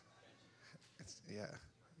Yeah,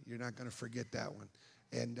 you're not going to forget that one.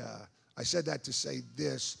 And I said that to say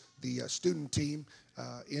this: the student team,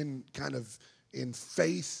 in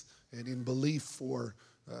faith and in belief for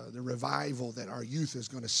the revival that our youth is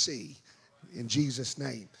going to see, in Jesus'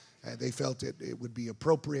 name. They felt it would be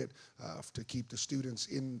appropriate to keep the students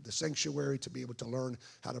in the sanctuary to be able to learn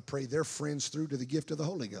how to pray their friends through to the gift of the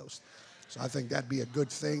Holy Ghost. So I think that'd be a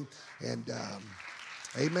good thing. And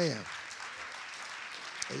amen.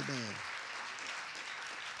 Amen.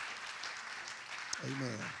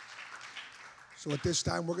 Amen. So at this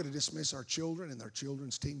time, we're going to dismiss our children and our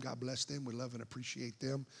children's team. God bless them. We love and appreciate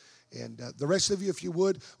them. And the rest of you, if you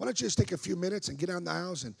would, why don't you just take a few minutes and get down the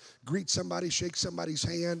aisles and greet somebody, shake somebody's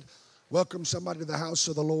hand, welcome somebody to the house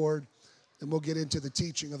of the Lord, and we'll get into the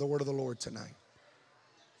teaching of the word of the Lord tonight.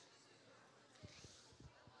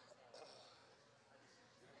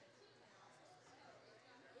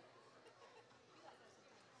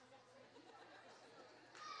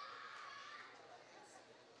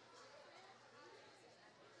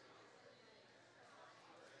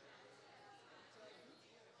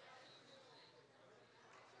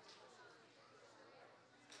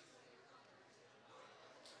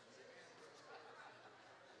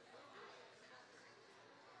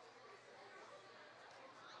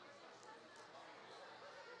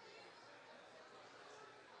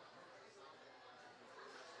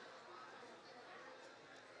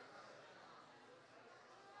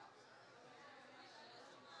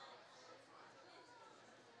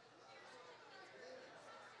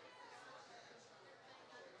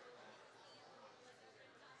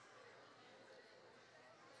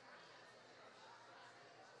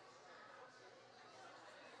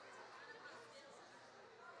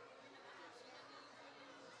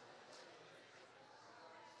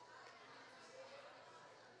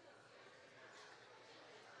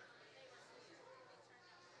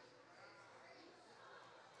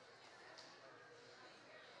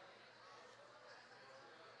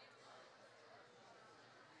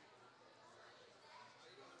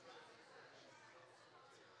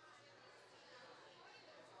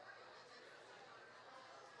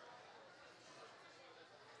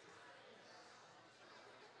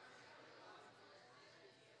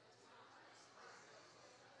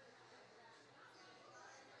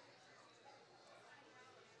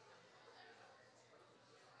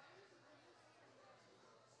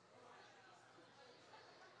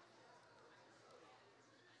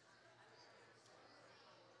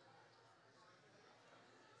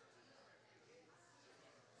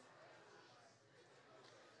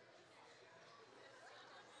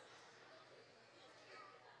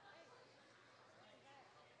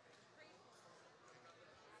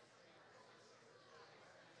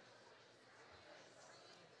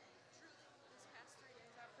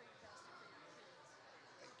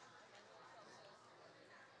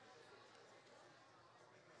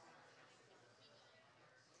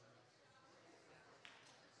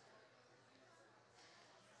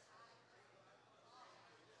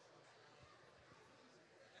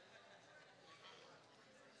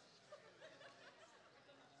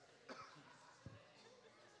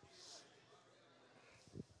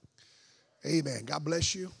 Amen. God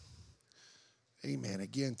bless you. Amen.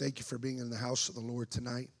 Again, thank you for being in the house of the Lord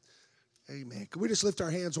tonight. Amen. Can we just lift our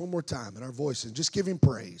hands one more time in our voices? Just give him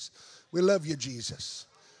praise. We love you, Jesus.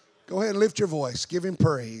 Go ahead and lift your voice. Give him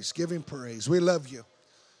praise. Give him praise. We love you.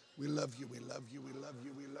 We love you. We love you. We love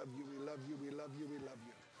you. We love you. We love you. We love you. We love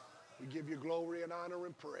you. We give you glory and honor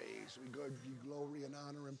and praise. We give you glory and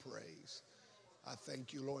honor and praise. I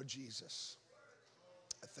thank you, Lord Jesus.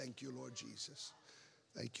 I thank you, Lord Jesus.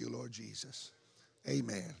 Thank you, Lord Jesus.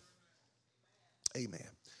 Amen. Amen.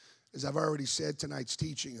 As I've already said, tonight's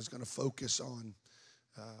teaching is going to focus on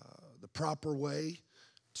the proper way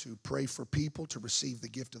to pray for people to receive the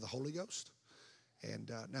gift of the Holy Ghost.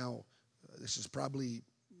 And now, there's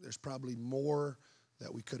probably more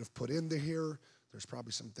that we could have put into here. There's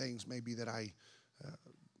probably some things maybe that I,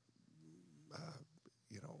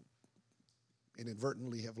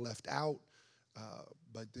 inadvertently have left out.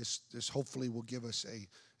 But this hopefully will give us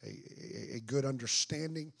a good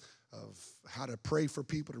understanding of how to pray for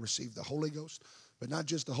people to receive the Holy Ghost. But not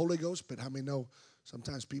just the Holy Ghost, but how many know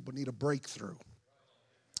sometimes people need a breakthrough.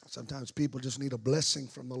 Sometimes people just need a blessing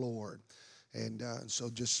from the Lord. And so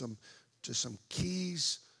just some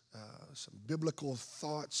keys, some biblical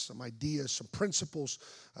thoughts, some ideas, some principles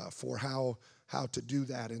for how to do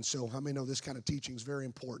that. And so how many know this kind of teaching is very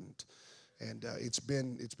important. And it's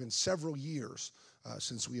been several years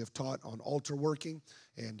since we have taught on altar working,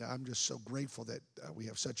 and I'm just so grateful that we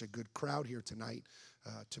have such a good crowd here tonight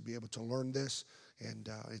to be able to learn this. And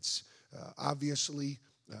it's obviously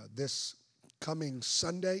this coming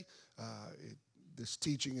Sunday. This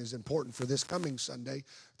teaching is important for this coming Sunday.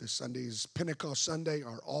 This Sunday is Pentecost Sunday,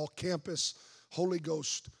 our all-campus Holy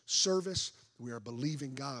Ghost service. We are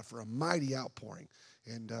believing God for a mighty outpouring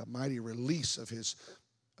and a mighty release of His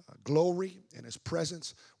glory and His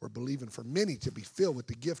presence. We're believing for many to be filled with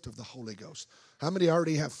the gift of the Holy Ghost. How many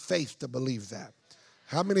already have faith to believe that?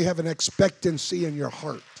 How many have an expectancy in your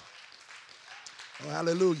heart? Oh,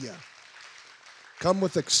 hallelujah. Come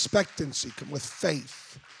with expectancy. Come with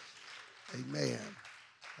faith. Amen.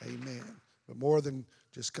 Amen. But more than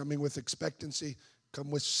just coming with expectancy, come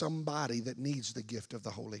with somebody that needs the gift of the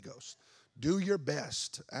Holy Ghost. Do your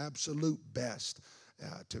best, absolute best,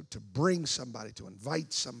 to bring somebody, to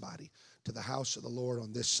invite somebody to the house of the Lord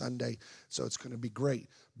on this Sunday. So it's going to be great.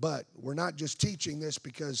 But we're not just teaching this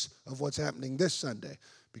because of what's happening this Sunday.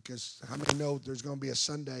 Because how many know there's going to be a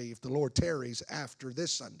Sunday, if the Lord tarries, after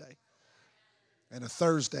this Sunday? And a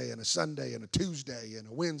Thursday and a Sunday and a Tuesday and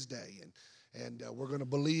a Wednesday. And we're going to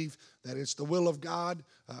believe that it's the will of God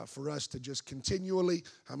for us to just continually,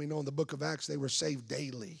 how many know in the book of Acts they were saved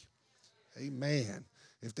daily? Amen.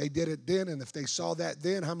 If they did it then and if they saw that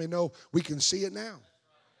then, how many know we can see it now?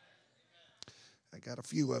 I got a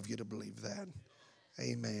few of you to believe that.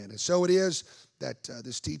 Amen. And so it is that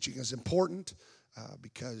this teaching is important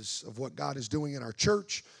because of what God is doing in our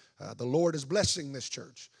church. The Lord is blessing this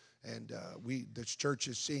church. And this church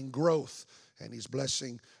is seeing growth, and He's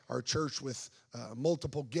blessing our church with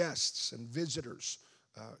multiple guests and visitors.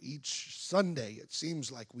 Each Sunday, it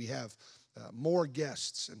seems like we have more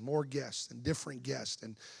guests and different guests,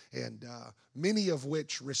 and many of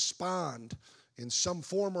which respond in some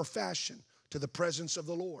form or fashion to the presence of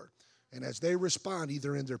the Lord. And as they respond,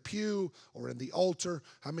 either in their pew or in the altar,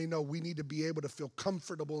 how many know we need to be able to feel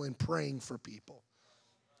comfortable in praying for people?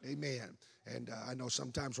 Amen. And I know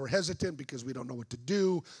sometimes we're hesitant because we don't know what to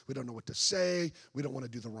do. We don't know what to say. We don't want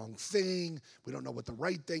to do the wrong thing. We don't know what the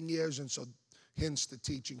right thing is. And so hence the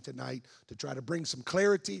teaching tonight to try to bring some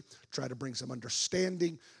clarity, try to bring some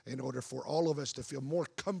understanding in order for all of us to feel more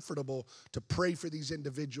comfortable to pray for these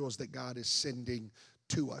individuals that God is sending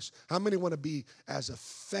to us. How many want to be as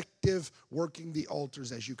effective working the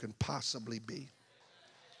altars as you can possibly be?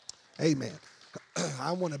 Amen.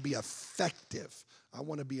 I want to be effective. I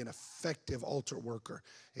want to be an effective altar worker,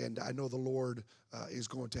 and I know the Lord is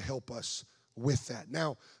going to help us with that.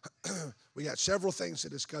 Now, we got several things to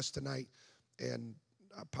discuss tonight, and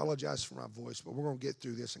I apologize for my voice, but we're going to get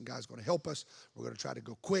through this, and God's going to help us. We're going to try to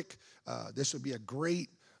go quick. This would be a great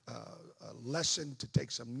lesson to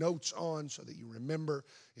take some notes on so that you remember.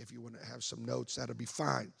 If you want to have some notes, that'll be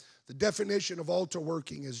fine. The definition of altar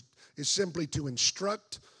working is simply to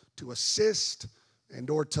instruct, to assist, and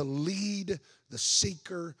or to lead the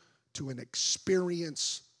seeker to an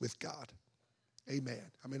experience with God. Amen.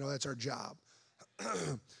 How many know that's our job?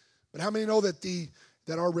 But how many know that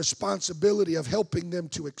our responsibility of helping them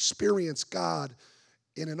to experience God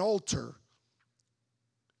in an altar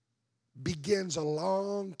begins a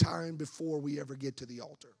long time before we ever get to the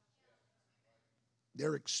altar?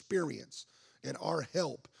 Their experience and our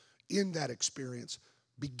help in that experience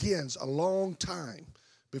begins a long time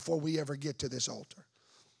before we ever get to this altar.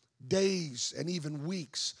 Days and even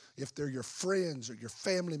weeks, if they're your friends or your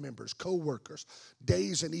family members, co-workers,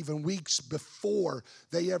 days and even weeks before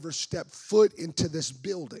they ever step foot into this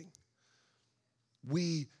building,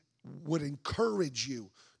 we would encourage you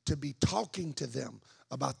to be talking to them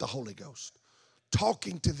about the Holy Ghost,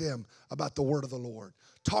 talking to them about the word of the Lord,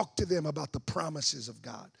 talk to them about the promises of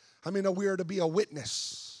God. I mean, we are to be a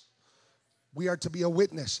witness. We are to be a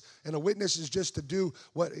witness, and a witness is just to do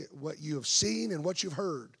what you have seen and what you've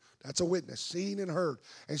heard. That's a witness, seen and heard.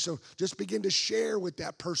 And so just begin to share with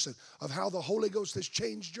that person of how the Holy Ghost has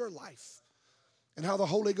changed your life and how the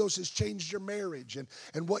Holy Ghost has changed your marriage and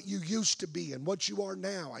what you used to be and what you are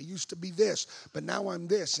now. I used to be this, but now I'm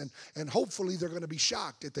this. And hopefully they're going to be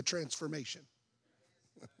shocked at the transformation.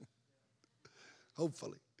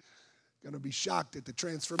 Hopefully. Going to be shocked at the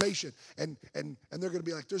transformation, and they're going to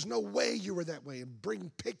be like, there's no way you were that way, and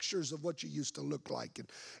bring pictures of what you used to look like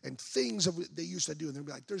and things of what they used to do, and they'll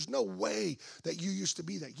be like, there's no way that you used to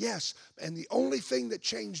be that. Yes, and the only thing that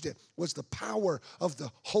changed it was the power of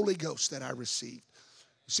the Holy Ghost that I received.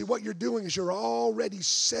 See, what you're doing is you're already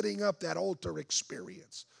setting up that altar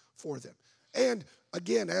experience for them. And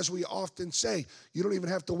again, as we often say, you don't even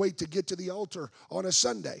have to wait to get to the altar on a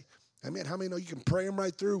Sunday. I mean, how many know you can pray them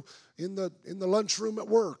right through in the lunchroom at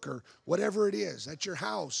work or whatever it is, at your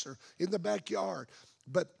house or in the backyard.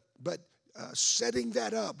 But setting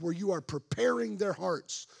that up where you are preparing their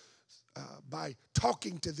hearts by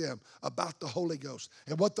talking to them about the Holy Ghost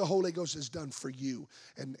and what the Holy Ghost has done for you.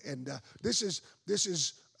 And this is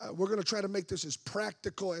we're going to try to make this as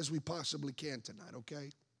practical as we possibly can tonight, okay?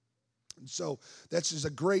 And so this is a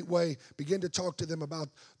great way. Begin to talk to them about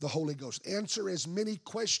the Holy Ghost. Answer as many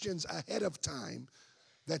questions ahead of time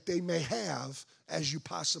that they may have as you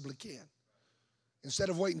possibly can. Instead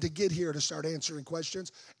of waiting to get here to start answering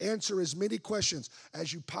questions, answer as many questions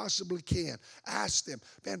as you possibly can. Ask them,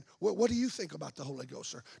 man, what do you think about the Holy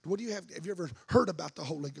Ghost? Or what do you have you ever heard about the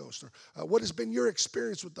Holy Ghost? Or what has been your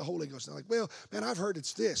experience with the Holy Ghost? And they're like, well, man, I've heard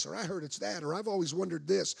it's this, or I heard it's that, or I've always wondered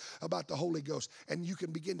this about the Holy Ghost. And you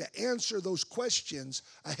can begin to answer those questions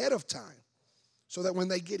ahead of time so that when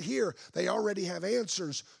they get here, they already have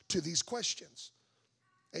answers to these questions.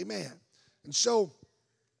 Amen. And so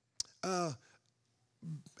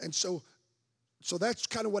that's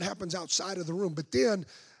kind of what happens outside of the room. But then,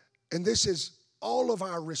 and this is all of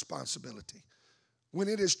our responsibility, when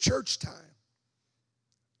it is church time,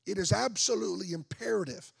 it is absolutely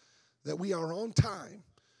imperative that we are on time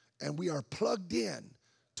and we are plugged in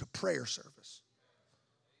to prayer service.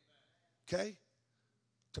 Okay?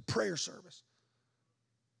 To prayer service.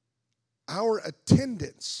 Our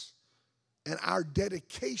attendance and our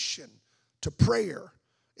dedication to prayer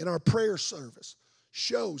in our prayer service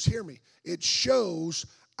shows, hear me, it shows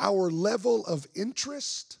our level of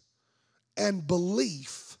interest and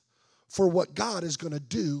belief for what God is going to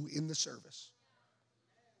do in the service.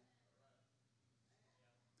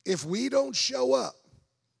 If we don't show up,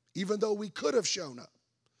 even though we could have shown up,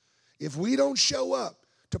 if we don't show up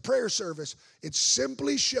to prayer service, it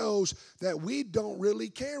simply shows that we don't really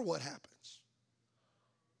care what happens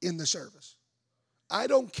in the service. I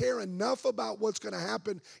don't care enough about what's going to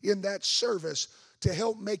happen in that service to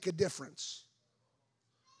help make a difference.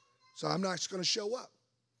 So I'm not going to show up.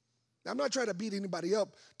 I'm not trying to beat anybody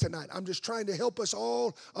up tonight. I'm just trying to help us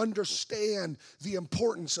all understand the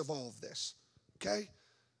importance of all of this. Okay?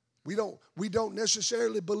 We don't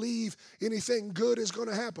necessarily believe anything good is going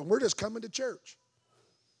to happen. We're just coming to church.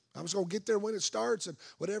 I'm just going to get there when it starts, and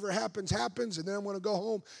whatever happens, happens, and then I'm going to go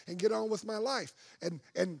home and get on with my life.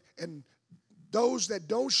 And those that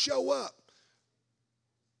don't show up,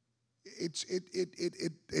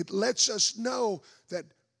 it lets us know that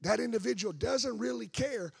that individual doesn't really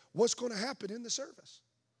care what's going to happen in the service.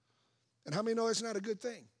 And how many know it's not a good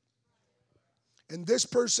thing? And this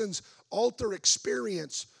person's altar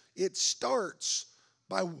experience, it starts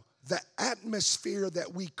by the atmosphere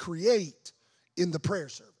that we create in the prayer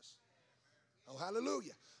service. Oh,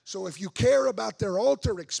 hallelujah. So if you care about their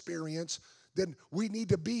altar experience, then we need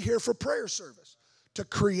to be here for prayer service to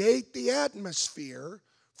create the atmosphere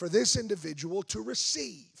for this individual to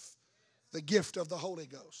receive the gift of the Holy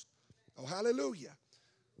Ghost. Oh, hallelujah.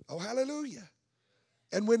 Oh, hallelujah.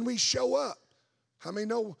 And when we show up, how many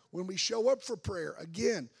know when we show up for prayer,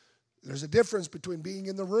 again, there's a difference between being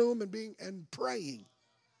in the room and praying.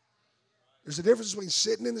 There's a difference between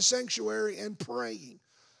sitting in the sanctuary and praying.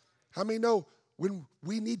 How many know when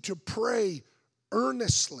we need to pray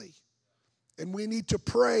earnestly and we need to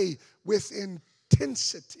pray with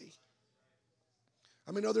intensity?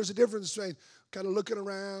 I mean, there's a difference between kind of looking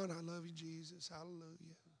around, I love you, Jesus,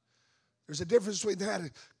 hallelujah. There's a difference between that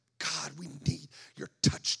and, God, we need your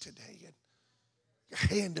touch today and your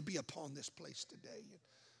hand to be upon this place today. And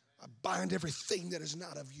I bind everything that is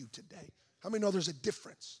not of you today. How many know there's a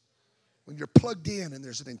difference? When you're plugged in and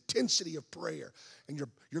there's an intensity of prayer and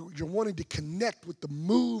you're wanting to connect with the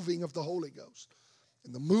moving of the Holy Ghost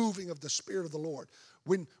and the moving of the Spirit of the Lord.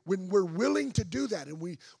 When we're willing to do that and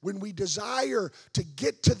when we desire to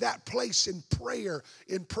get to that place in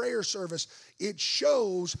prayer service, it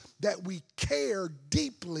shows that we care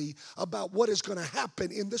deeply about what is going to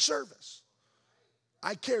happen in the service.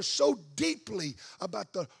 I care so deeply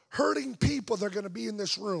about the hurting people that are going to be in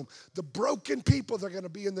this room, the broken people that are going to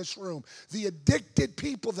be in this room, the addicted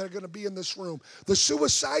people that are going to be in this room, the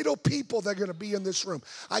suicidal people that are going to be in this room.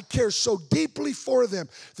 I care so deeply for them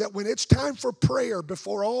that when it's time for prayer,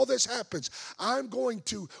 before all this happens, I'm going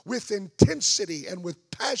to, with intensity and with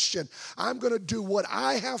passion, I'm going to do what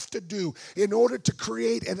I have to do in order to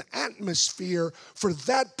create an atmosphere for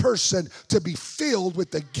that person to be filled with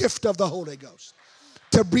the gift of the Holy Ghost,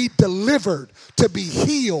 to be delivered, to be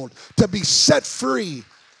healed, to be set free,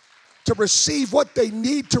 to receive what they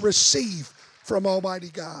need to receive from Almighty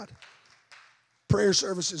God. Prayer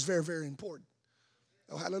service is very, very important.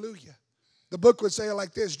 Oh, hallelujah. The book would say it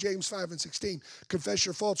like this, James 5:16, confess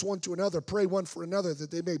your faults one to another, pray one for another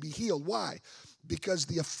that they may be healed. Why? Because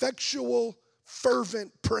the effectual,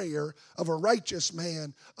 fervent prayer of a righteous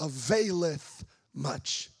man availeth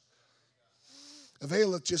much.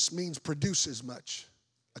 Availeth just means produces much,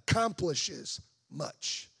 accomplishes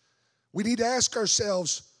much. We need to ask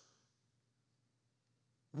ourselves,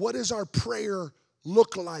 what does our prayer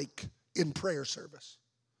look like in prayer service?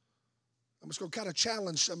 I'm just going to kind of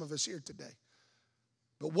challenge some of us here today.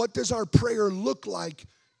 But what does our prayer look like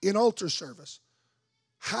in altar service?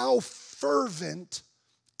 How fervent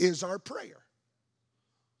is our prayer?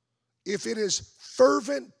 If it is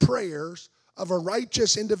fervent prayers of a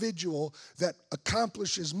righteous individual that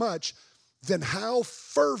accomplishes much, then how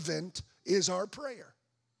fervent is our prayer?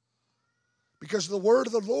 Because the word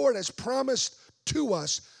of the Lord has promised to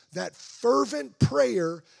us that fervent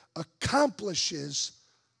prayer accomplishes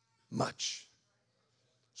much.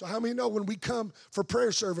 So how many know when we come for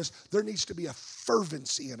prayer service, there needs to be a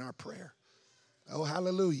fervency in our prayer? Oh,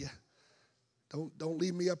 hallelujah. Don't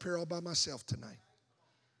leave me up here all by myself tonight.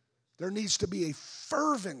 There needs to be a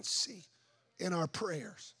fervency in our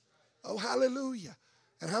prayers. Oh, hallelujah.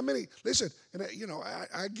 And how many, listen, and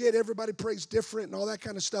I get everybody prays different and all that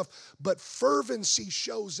kind of stuff, but fervency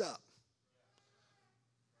shows up.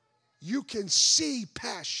 You can see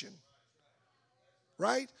passion,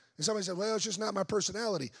 right? And somebody said, well, it's just not my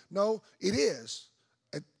personality. No, it is.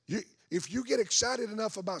 If you get excited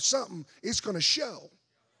enough about something, it's going to show.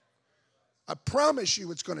 I promise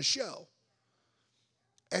you it's going to show.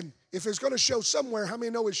 And if it's going to show somewhere, how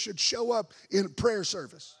many know it should show up in prayer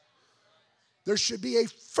service? There should be a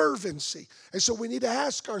fervency. And so we need to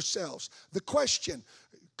ask ourselves the question,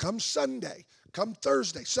 come Sunday, come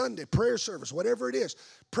Thursday, Sunday, prayer service, whatever it is,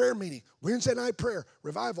 prayer meeting, Wednesday night prayer,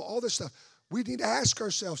 revival, all this stuff. We need to ask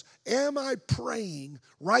ourselves, am I praying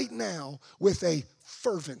right now with a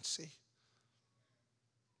fervency?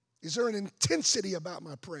 Is there an intensity about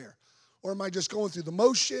my prayer? Or am I just going through the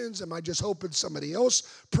motions? Am I just hoping somebody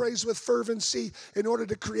else prays with fervency in order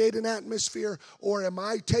to create an atmosphere? Or am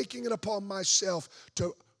I taking it upon myself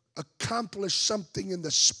to accomplish something in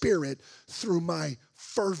the Spirit through my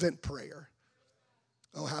fervent prayer?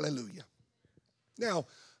 Oh, hallelujah. Now,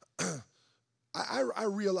 I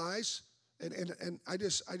realize, and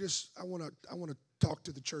I want to talk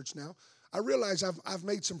to the church now. I realize I've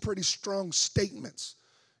made some pretty strong statements,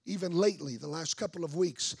 even lately, the last couple of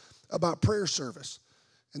weeks, about prayer service.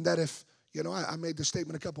 And that if, I made the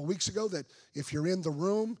statement a couple of weeks ago that if you're in the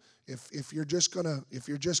room, if you're just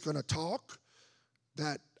gonna talk,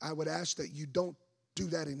 that I would ask that you don't do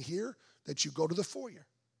that in here, that you go to the foyer.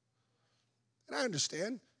 And I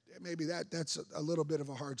understand maybe that's a little bit of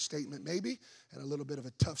a hard statement maybe, and a little bit of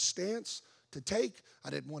a tough stance to take. I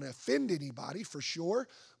didn't want to offend anybody for sure,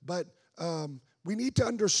 but we need to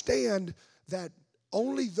understand that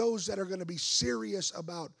only those that are going to be serious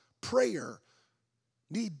about prayer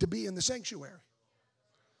need to be in the sanctuary.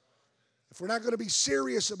 If we're not going to be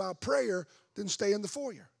serious about prayer, then stay in the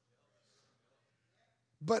foyer.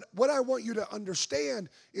 But what I want you to understand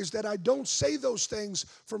is that I don't say those things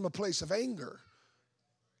from a place of anger.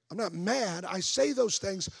 I'm not mad. I say those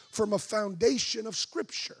things from a foundation of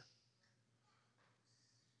Scripture.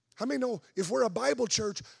 How many know if we're a Bible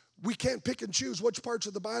church, we can't pick and choose which parts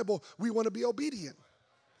of the Bible we want to be obedient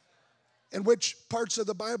and which parts of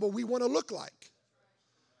the Bible we want to look like?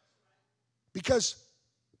 Because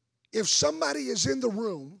if somebody is in the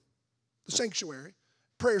room, the sanctuary,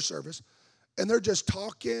 prayer service, and they're just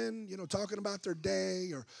talking about their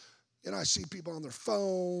day, or, I see people on their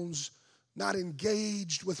phones, not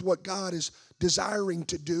engaged with what God is desiring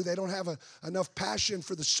to do. They don't have enough passion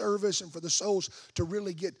for the service and for the souls to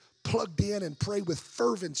really get plugged in and pray with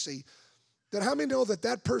fervency. Then how many know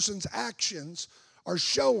that person's actions are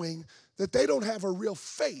showing that they don't have a real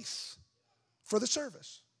faith for the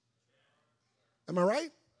service? Am I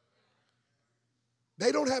right?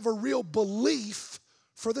 They don't have a real belief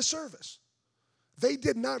for the service. They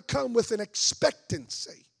did not come with an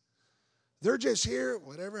expectancy. They're just here,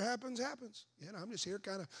 whatever happens, happens. I'm just here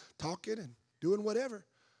kind of talking and doing whatever.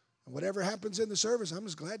 And whatever happens in the service, I'm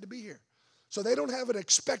just glad to be here. So they don't have an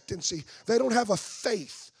expectancy. They don't have a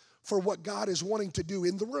faith for what God is wanting to do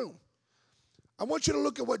in the room. I want you to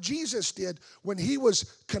look at what Jesus did when he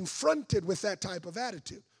was confronted with that type of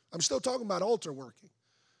attitude. I'm still talking about altar working,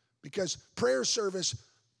 because prayer service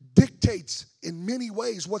dictates in many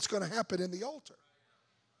ways what's going to happen in the altar.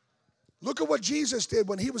 Look at what Jesus did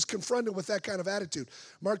when he was confronted with that kind of attitude.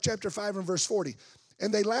 Mark chapter 5 and verse 40.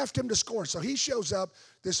 And they laughed him to scorn. So he shows up,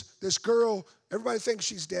 this girl, everybody thinks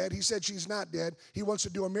she's dead. He said she's not dead. He wants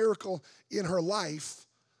to do a miracle in her life.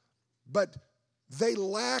 But they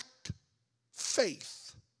lacked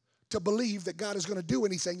faith to believe that God is going to do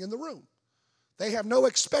anything in the room. They have no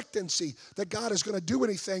expectancy that God is going to do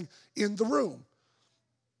anything in the room.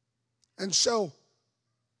 And so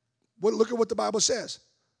look at what the Bible says.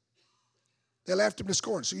 They laughed him to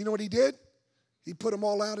scorn. So you know what he did? He put them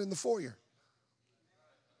all out in the foyer.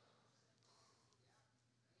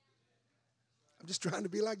 I'm just trying to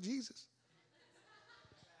be like Jesus.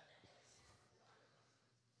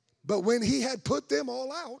 But when he had put them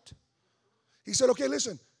all out, he said, okay,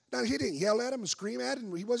 listen. Now, he didn't yell at him and scream at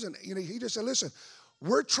him. He wasn't, he just said, listen,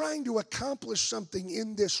 we're trying to accomplish something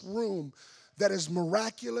in this room that is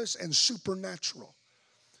miraculous and supernatural.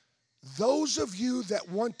 Those of you that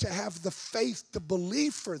want to have the faith to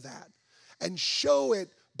believe for that and show it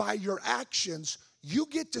by your actions, you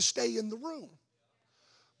get to stay in the room.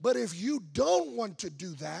 But if you don't want to do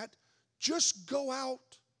that, just go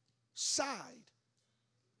outside.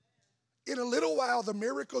 In a little while, the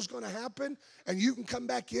miracle's going to happen, and you can come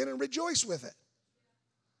back in and rejoice with it.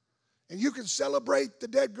 And you can celebrate the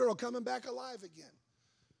dead girl coming back alive again.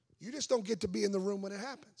 You just don't get to be in the room when it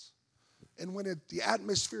happens. And when the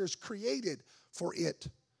atmosphere is created for it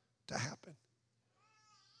to happen.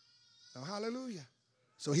 Now, hallelujah.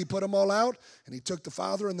 So he put them all out, and he took the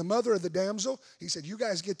father and the mother of the damsel. He said, you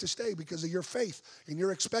guys get to stay because of your faith and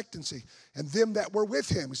your expectancy. And them that were with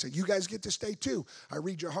him, he said, you guys get to stay too. I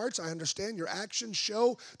read your hearts. I understand your actions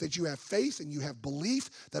show that you have faith and you have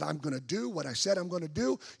belief that I'm going to do what I said I'm going to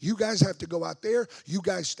do. You guys have to go out there. You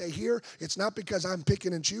guys stay here. It's not because I'm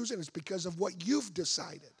picking and choosing. It's because of what you've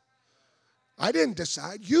decided. I didn't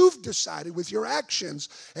decide. You've decided with your actions,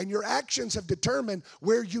 and your actions have determined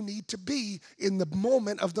where you need to be in the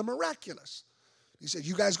moment of the miraculous. He said,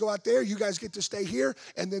 you guys go out there, you guys get to stay here,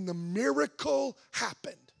 and then the miracle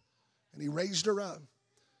happened. And he raised her up,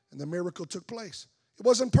 and the miracle took place. It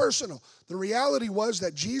wasn't personal. The reality was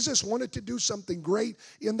that Jesus wanted to do something great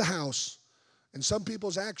in the house, and some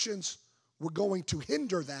people's actions were going to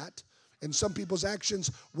hinder that, and some people's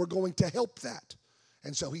actions were going to help that.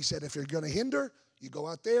 And so he said, if you're going to hinder, you go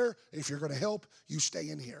out there. If you're going to help, you stay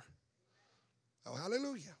in here. Oh,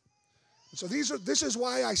 hallelujah. And so this is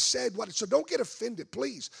why I said what. So don't get offended,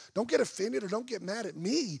 please. Don't get offended or don't get mad at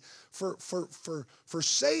me for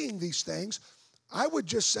saying these things. I would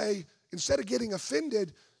just say, instead of getting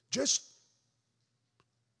offended, just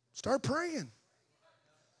start praying.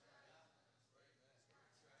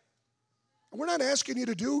 We're not asking you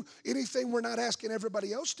to do anything we're not asking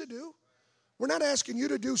everybody else to do. We're not asking you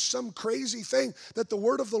to do some crazy thing that the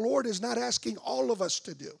word of the Lord is not asking all of us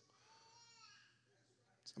to do.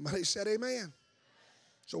 Somebody said amen.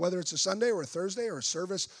 So whether it's a Sunday or a Thursday or a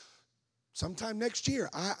service sometime next year,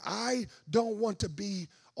 I don't want to be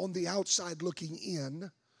on the outside looking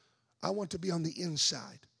in. I want to be on the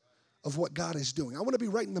inside of what God is doing. I want to be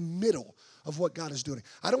right in the middle of what God is doing.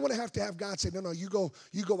 I don't want to have God say, no, you go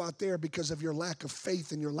out there because of your lack of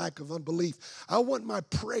faith and your lack of unbelief. I want my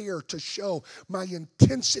prayer to show my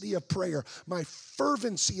intensity of prayer, my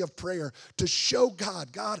fervency of prayer to show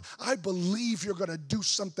God, I believe you're going to do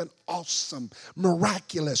something awesome,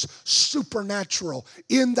 miraculous, supernatural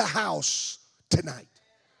in the house tonight.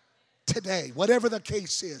 Today, whatever the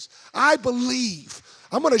case is, I believe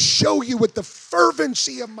I'm going to show you with the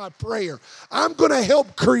fervency of my prayer. I'm going to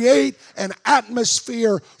help create an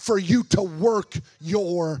atmosphere for you to work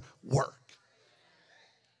your work.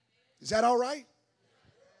 Is that all right?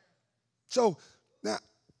 So now,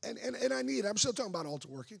 and I'm still talking about altar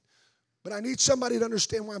working, but I need somebody to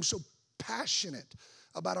understand why I'm so passionate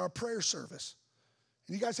about our prayer service.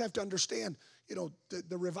 And you guys have to understand,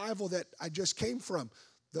 the revival that I just came from.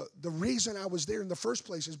 The reason I was there in the first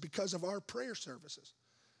place is because of our prayer services.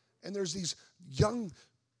 And there's these young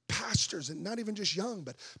pastors, and not even just young,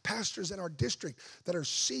 but pastors in our district that are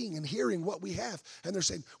seeing and hearing what we have. And they're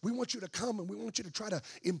saying, we want you to come and we want you to try to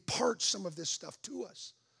impart some of this stuff to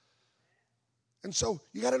us. And so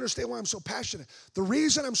you got to understand why I'm so passionate. The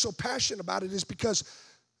reason I'm so passionate about it is because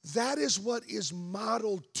that is what is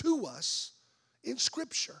modeled to us in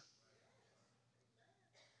Scripture.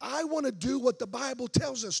 I want to do what the Bible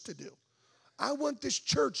tells us to do. I want this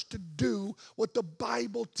church to do what the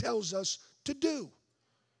Bible tells us to do.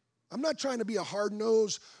 I'm not trying to be a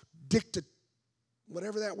hard-nosed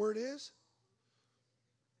whatever that word is.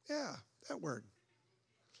 Yeah, that word.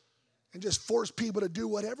 And just force people to do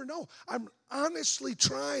whatever. No, I'm honestly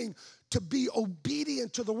trying to be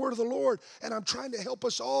obedient to the word of the Lord, and I'm trying to help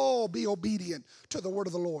us all be obedient to the word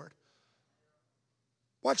of the Lord.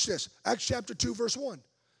 Watch this. Acts chapter 2, verse 1.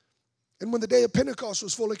 And when the day of Pentecost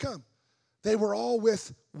was fully come, they were all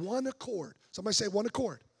with one accord. Somebody say one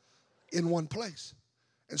accord. In one place.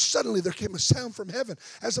 And suddenly there came a sound from heaven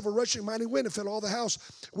as of a rushing mighty wind and filled all the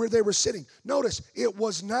house where they were sitting. Notice, it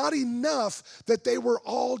was not enough that they were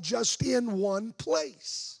all just in one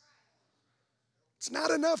place. It's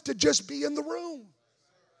not enough to just be in the room.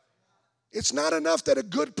 It's not enough that a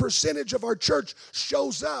good percentage of our church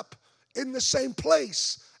shows up in the same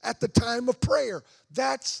place at the time of prayer.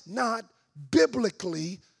 That's not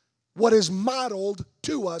biblically what is modeled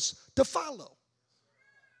to us to follow.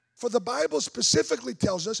 For the Bible specifically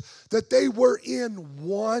tells us that they were in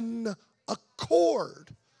one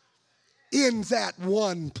accord in that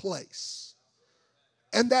one place.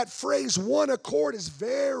 And that phrase, one accord, is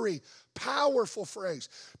very powerful phrase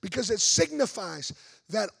because it signifies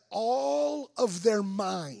that all of their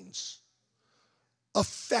minds,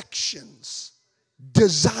 affections,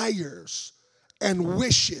 desires, and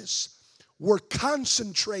wishes were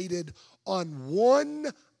concentrated on one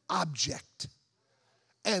object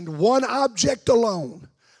and one object alone,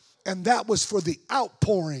 and that was for the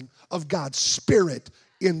outpouring of God's Spirit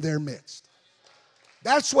in their midst.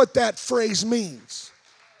 That's what that phrase means.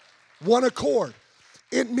 One accord.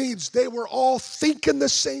 It means they were all thinking the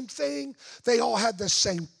same thing. They all had the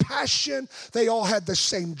same passion. They all had the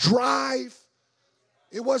same drive.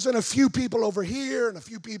 It wasn't a few people over here and a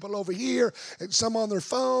few people over here and some on their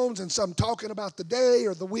phones and some talking about the day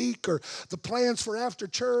or the week or the plans for after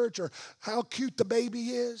church or how cute the baby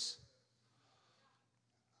is.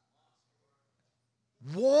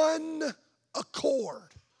 One accord,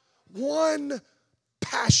 one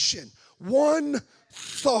passion, one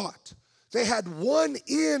thought. They had one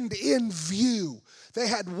end in view. They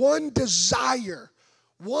had one desire,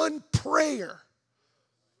 one prayer.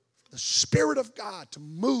 The Spirit of God to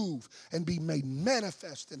move and be made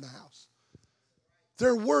manifest in the house.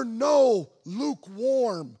 There were no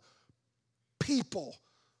lukewarm people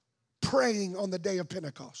praying on the day of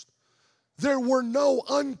Pentecost. There were no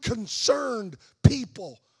unconcerned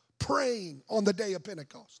people praying on the day of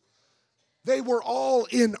Pentecost. They were all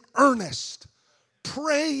in earnest,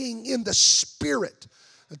 praying in the Spirit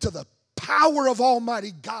until the power of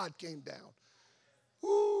Almighty God came down.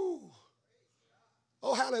 Woo!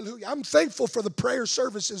 Oh, hallelujah. I'm thankful for the prayer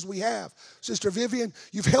services we have. Sister Vivian,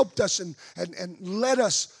 you've helped us and led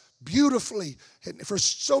us beautifully for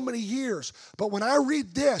so many years. But when I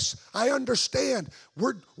read this, I understand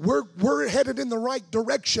we're headed in the right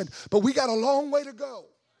direction, but we got a long way to go.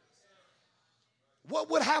 What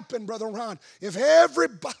would happen, Brother Ron, if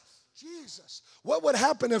everybody, what would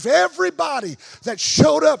happen if everybody that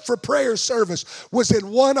showed up for prayer service was in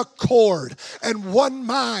one accord and one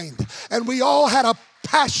mind, and we all had a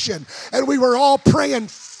passion, and we were all praying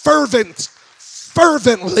fervently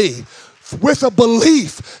with a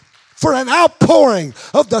belief for an outpouring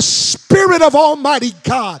of the Spirit of Almighty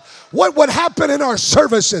God? What would happen in our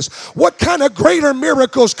services? What kind of greater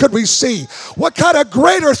miracles could we see? What kind of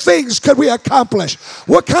greater things could we accomplish?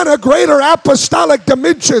 What kind of greater apostolic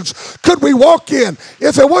dimensions could we walk in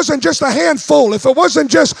if it wasn't just a handful, if it wasn't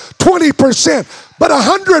just 20%, but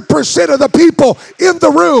 100% of the people in the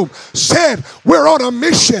room said, we're on a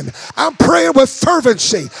mission. I'm praying with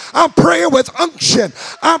fervency. I'm praying with unction.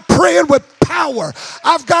 I'm praying with power.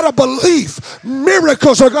 I've got a belief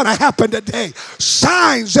miracles are going to happen today.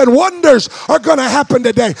 Signs and wonders are going to happen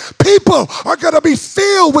today. People are going to be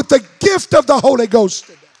filled with the gift of the Holy Ghost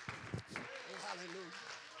today. Oh, hallelujah.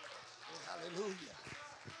 Oh, hallelujah.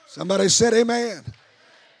 Somebody said amen.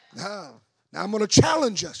 Now I'm going to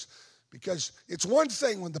challenge us, because it's one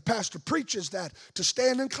thing when the pastor preaches that to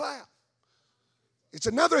stand and clap. It's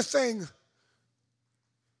another thing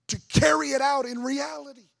to carry it out in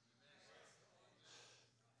reality.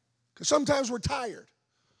 Because sometimes we're tired.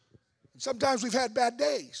 And sometimes we've had bad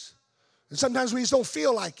days. And sometimes we just don't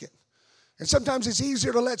feel like it. And sometimes it's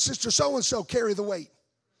easier to let Sister So-and-so carry the weight.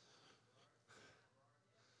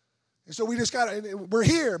 And so we're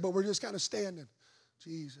here, but we're just kind of standing.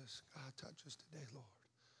 Jesus, God, touch us today, Lord.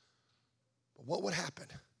 But what would happen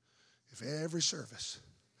if every service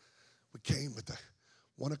we came with the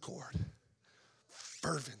one accord,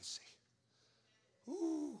 fervency?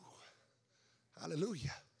 Ooh,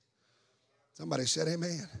 hallelujah. Somebody said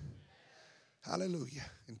amen. Hallelujah.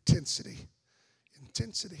 Intensity.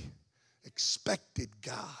 Expected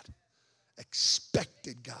God.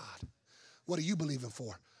 What are you believing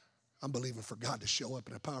for? I'm believing for God to show up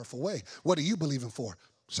in a powerful way. What are you believing for?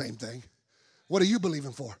 Same thing. What are you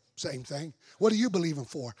believing for? Same thing. What are you believing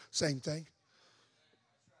for? Same thing.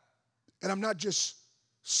 And I'm not just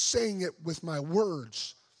saying it with my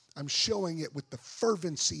words. I'm showing it with the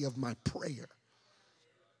fervency of my prayer.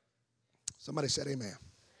 Somebody said amen.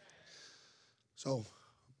 So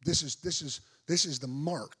this is the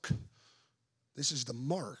mark. This is the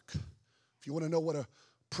mark. If you want to know what a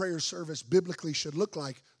prayer service biblically should look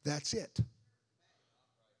like, that's it.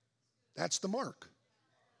 That's the mark.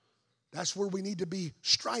 That's where we need to be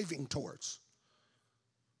striving towards.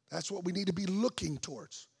 That's what we need to be looking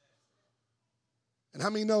towards. And how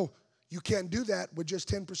many know you can't do that with just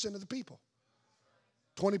 10% of the people,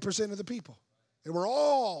 20% of the people? They were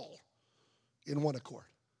all in one accord.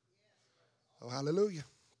 Oh, hallelujah.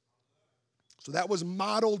 So that was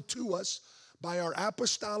modeled to us by our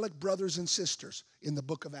apostolic brothers and sisters in the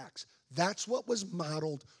book of Acts. That's what was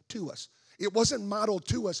modeled to us. It wasn't modeled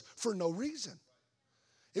to us for no reason.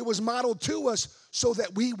 It was modeled to us so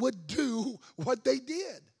that we would do what they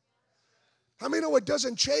did. How many know it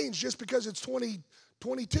doesn't change just because it's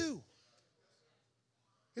 2022?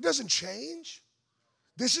 It doesn't change.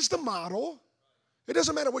 This is the model. It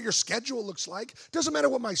doesn't matter what your schedule looks like. It doesn't matter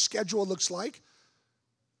what my schedule looks like.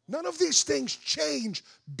 None of these things change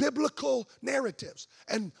biblical narratives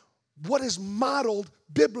and what is modeled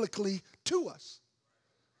biblically to us.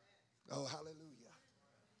 Oh, hallelujah.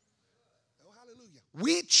 Oh, hallelujah.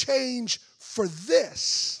 We change for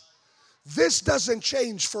this. This doesn't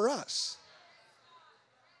change for us.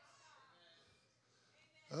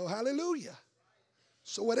 Oh, hallelujah.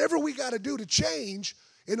 So whatever we got to do to change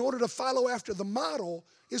in order to follow after the model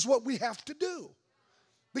is what we have to do.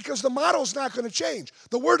 Because the model's not going to change.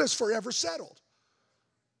 The word is forever settled.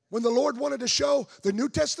 When the Lord wanted to show the New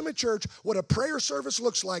Testament church what a prayer service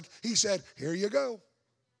looks like, he said, here you go.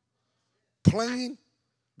 Plain,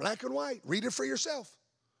 black and white. Read it for yourself.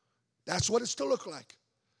 That's what it's to look like.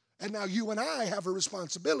 And now you and I have a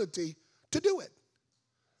responsibility to do it.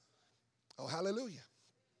 Oh, hallelujah.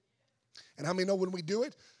 And how many know when we do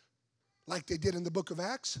it, like they did in the book of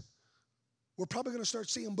Acts, we're probably going to start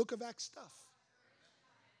seeing book of Acts stuff.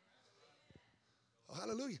 Oh,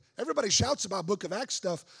 hallelujah. Everybody shouts about book of Acts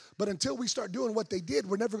stuff, but until we start doing what they did,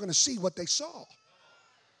 we're never going to see what they saw.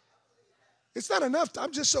 It's not enough.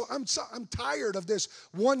 I'm tired of this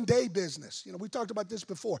one day business. You know, we talked about this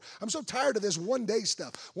before. I'm so tired of this one day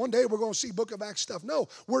stuff. One day we're going to see book of Acts stuff. No,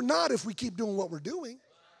 we're not if we keep doing what we're doing.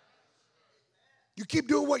 You keep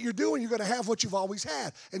doing what you're doing, you're going to have what you've always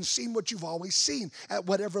had and seen what you've always seen at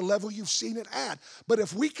whatever level you've seen it at. But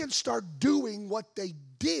if we can start doing what they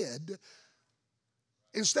did,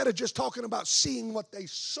 instead of just talking about seeing what they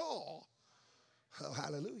saw, oh,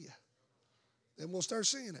 hallelujah, then we'll start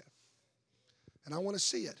seeing it. And I want to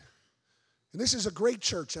see it. And this is a great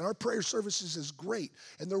church, and our prayer services is great,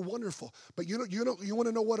 and they're wonderful. But you want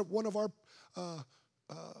to know what one of our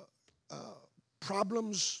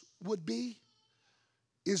problems would be?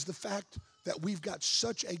 Is the fact that we've got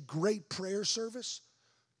such a great prayer service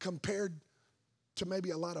compared to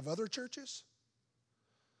maybe a lot of other churches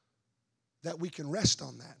that we can rest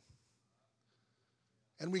on that.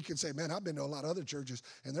 And we can say, man, I've been to a lot of other churches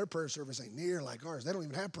and their prayer service ain't near like ours. They don't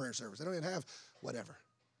even have prayer service. They don't even have whatever.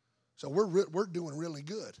 So we're doing really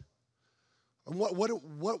good. And what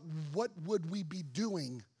would we be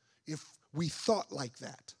doing if we thought like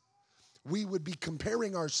that? We would be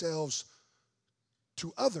comparing ourselves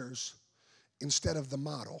to others instead of the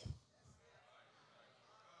model.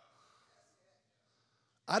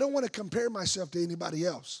 I don't want to compare myself to anybody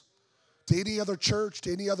else, to any other church,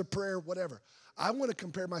 to any other prayer, whatever. I want to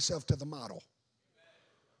compare myself to the model.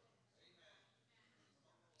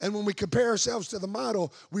 And when we compare ourselves to the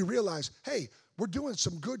model, we realize, hey, we're doing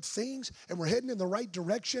some good things and we're heading in the right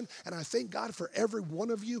direction. And I thank God for every one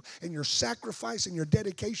of you and your sacrifice and your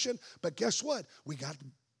dedication. But guess what? We got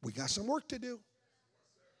some work to do.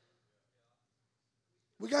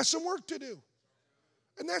 We got some work to do.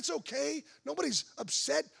 And that's okay. Nobody's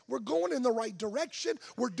upset. We're going in the right direction.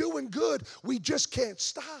 We're doing good. We just can't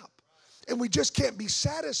stop. And we just can't be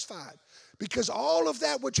satisfied. Because all of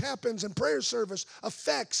that which happens in prayer service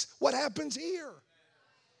affects what happens here.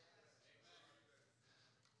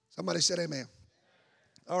 Somebody said amen.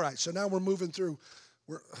 All right, so now we're moving through.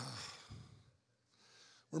 We're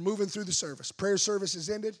moving through the service. Prayer service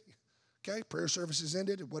is ended. Okay, prayer service is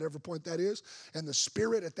ended at whatever point that is. And the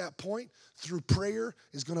Spirit at that point, through prayer,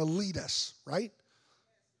 is going to lead us, right?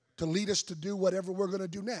 To lead us to do whatever we're going to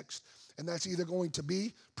do next. And that's either going to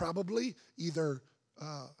be probably either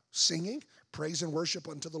singing, praise and worship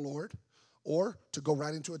unto the Lord, or to go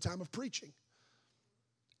right into a time of preaching.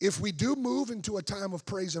 If we do move into a time of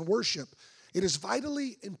praise and worship, it is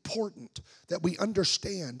vitally important that we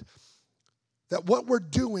understand that what we're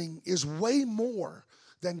doing is way more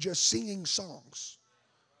than just singing songs,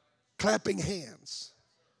 clapping hands,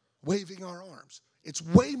 waving our arms. It's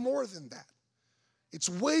way more than that. It's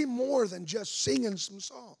way more than just singing some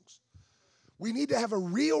songs. We need to have a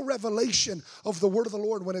real revelation of the word of the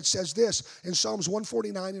Lord when it says this in Psalms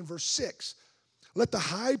 149 and verse 6. Let the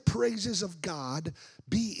high praises of God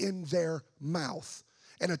be in their mouth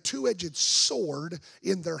and a two-edged sword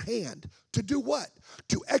in their hand. To do what?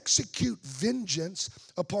 To execute vengeance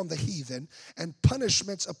upon the heathen and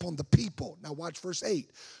punishments upon the people. Now watch verse 8.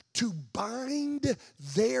 To bind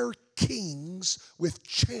their kings with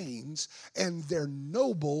chains and their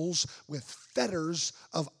nobles with fetters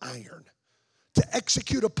of iron. To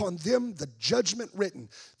execute upon them the judgment written.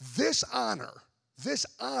 This honor, this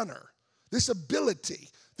ability,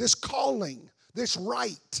 this calling, this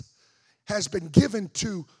right has been given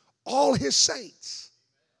to all his saints.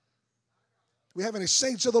 We have any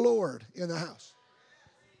saints of the Lord in the house?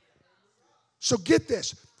 So get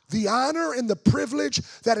this. The honor and the privilege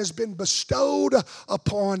that has been bestowed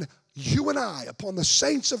upon you and I, upon the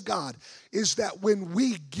saints of God, is that when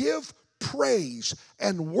we give praise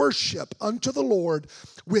and worship unto the Lord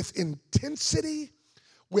with intensity,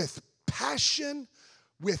 with passion,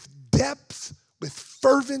 with depth, with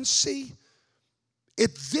fervency,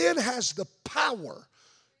 it then has the power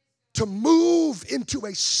to move into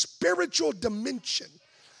a spiritual dimension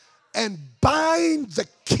and bind the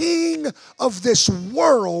king of this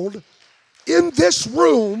world in this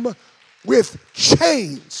room with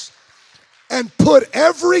chains and put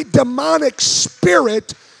every demonic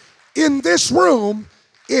spirit in this room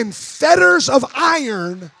in fetters of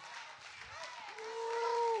iron.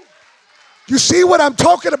 You see what I'm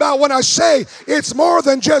talking about when I say it's more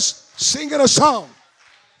than just singing a song.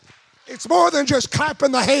 It's more than just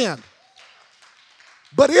clapping the hand.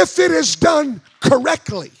 But if it is done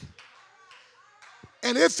correctly,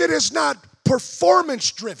 and if it is not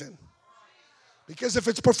performance driven, because if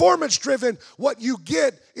it's performance driven, what you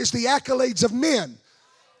get is the accolades of men,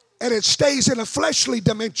 and it stays in a fleshly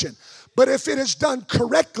dimension. But if it is done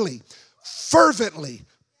correctly, fervently,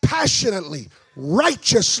 passionately,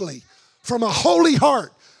 righteously, from a holy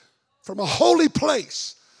heart, from a holy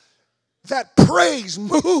place, that praise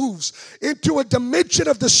moves into a dimension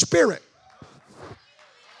of the Spirit.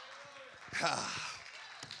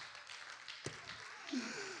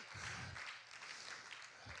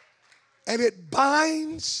 And it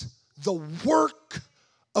binds the work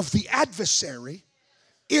of the adversary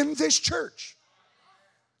in this church.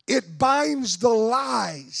 It binds the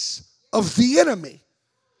lies of the enemy.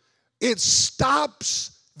 It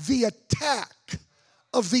stops the attack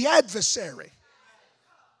of the adversary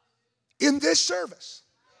in this service.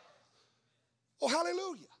 Oh,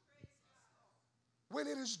 hallelujah. When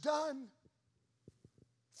it is done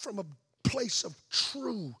from a place of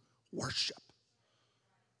true worship.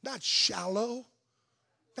 Not shallow,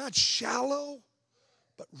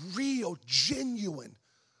 but real, genuine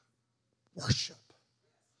worship.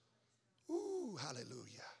 Ooh,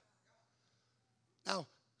 hallelujah. Now,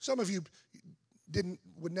 some of you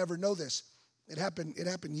would never know this. It happened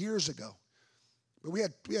years ago. But we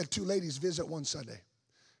had two ladies visit one Sunday.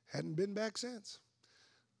 Hadn't been back since.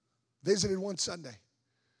 Visited one Sunday.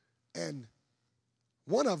 And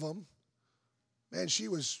one of them, man, she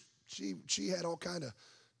had all kind of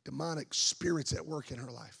demonic spirits at work in her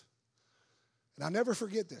life. And I'll never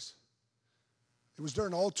forget this. It was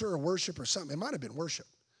during altar or worship or something. It might have been worship.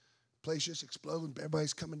 Place just exploding.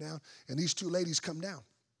 Everybody's coming down. And these two ladies come down.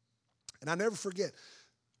 And I'll never forget,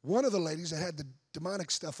 one of the ladies that had the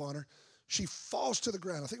demonic stuff on her, she falls to the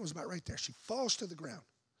ground. I think it was about right there. She falls to the ground.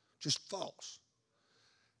 Just falls.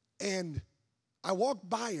 And I walked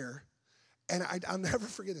by her, and I'll never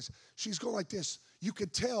forget this. She's going like this. You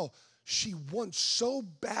could tell she wants so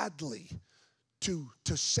badly to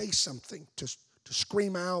say something, to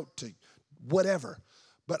scream out, to whatever.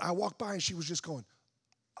 But I walked by and she was just going,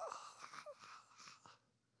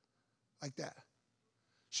 like that.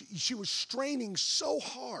 She was straining so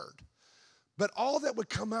hard, but all that would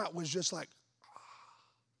come out was just like,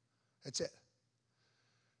 that's it.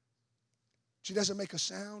 She doesn't make a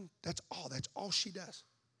sound. That's all she does.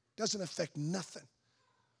 Doesn't affect nothing.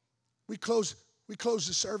 We close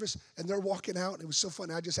the service, and they're walking out, and it was so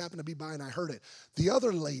funny. I just happened to be by, and I heard it. The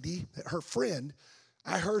other lady, her friend,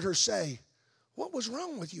 I heard her say, "What was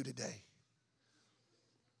wrong with you today?"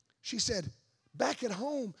 She said, "Back at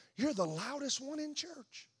home, you're the loudest one in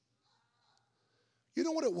church." You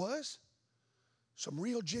know what it was? Some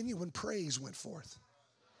real genuine praise went forth.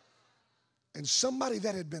 And somebody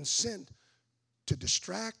that had been sent to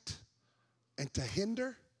distract and to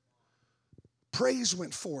hinder, praise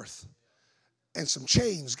went forth. And some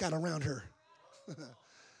chains got around her.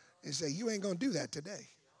 And say, "You ain't going to do that today.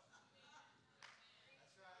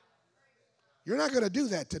 You're not going to do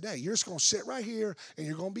that today. You're just going to sit right here and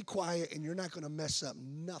you're going to be quiet and you're not going to mess up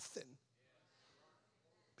nothing.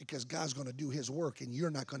 Because God's going to do his work and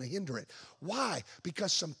you're not going to hinder it." Why?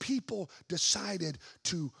 Because some people decided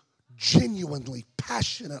to genuinely,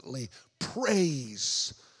 passionately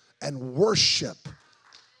praise and worship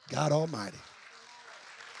God Almighty.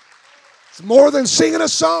 It's more than singing a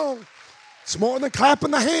song. It's more than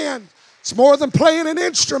clapping the hand. It's more than playing an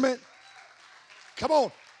instrument. Come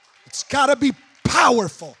on. It's got to be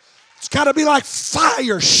powerful. It's got to be like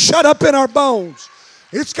fire shut up in our bones.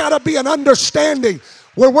 It's got to be an understanding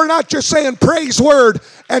where we're not just saying praise word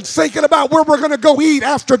and thinking about where we're going to go eat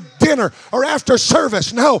after dinner or after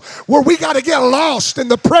service. No, where we got to get lost in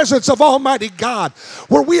the presence of Almighty God,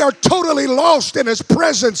 where we are totally lost in His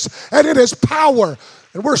presence and in His power.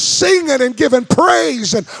 And we're singing and giving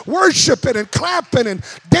praise and worshiping and clapping and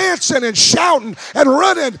dancing and shouting and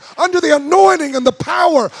running under the anointing and the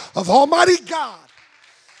power of Almighty God.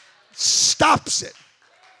 Stops it.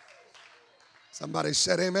 Somebody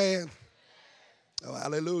said amen. Oh,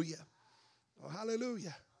 hallelujah. Oh,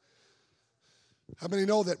 hallelujah. How many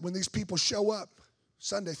know that when these people show up,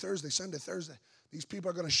 Sunday, Thursday, these people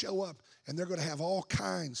are going to show up and they're going to have all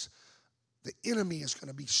kinds. The enemy is going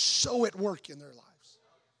to be so at work in their lives.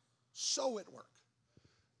 So at work.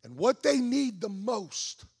 And what they need the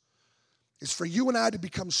most is for you and I to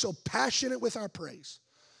become so passionate with our praise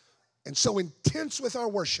and so intense with our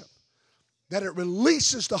worship that it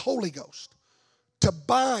releases the Holy Ghost to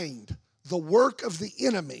bind the work of the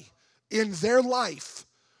enemy in their life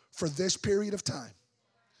for this period of time.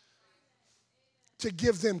 To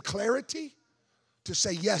give them clarity to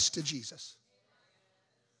say yes to Jesus.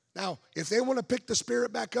 Now, if they want to pick the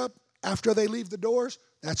spirit back up after they leave the doors,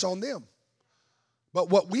 that's on them.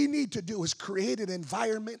 But what we need to do is create an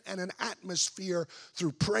environment and an atmosphere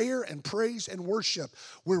through prayer and praise and worship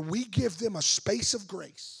where we give them a space of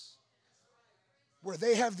grace, where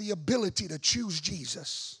they have the ability to choose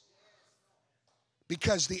Jesus.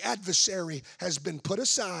 Because the adversary has been put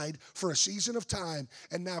aside for a season of time,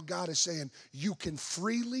 and now God is saying, you can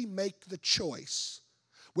freely make the choice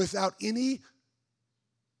without any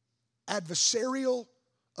adversarial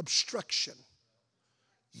obstruction.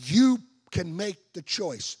 You can make the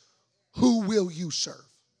choice. Who will you serve?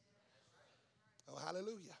 Oh,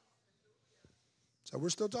 hallelujah. So we're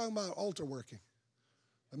still talking about altar working.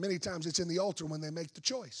 But many times it's in the altar when they make the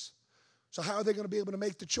choice. So how are they going to be able to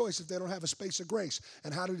make the choice if they don't have a space of grace?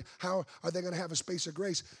 And how are they going to have a space of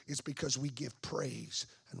grace? It's because we give praise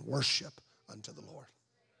and worship unto the Lord.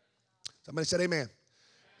 Somebody said amen.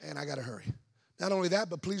 And I got to hurry. Not only that,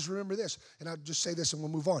 but please remember this. And I'll just say this and we'll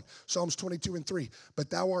move on. Psalms 22:3. But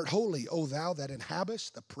thou art holy, O thou that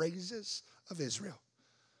inhabitest the praises of Israel.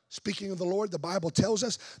 Speaking of the Lord, the Bible tells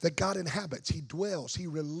us that God inhabits, He dwells, He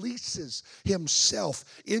releases Himself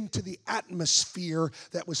into the atmosphere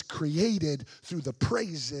that was created through the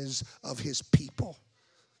praises of His people.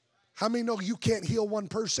 How many know you can't heal one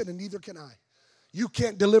person and neither can I? You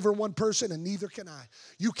can't deliver one person and neither can I.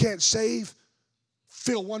 You can't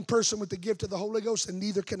fill one person with the gift of the Holy Ghost and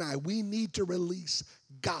neither can I. We need to release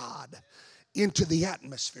God into the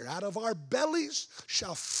atmosphere. Out of our bellies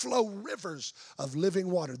shall flow rivers of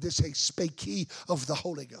living water. This is spake He of the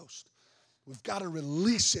Holy Ghost. We've got to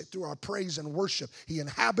release it through our praise and worship. He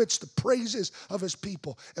inhabits the praises of His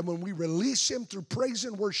people. And when we release Him through praise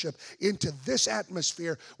and worship into this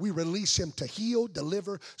atmosphere, we release Him to heal,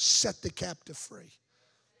 deliver, set the captive free.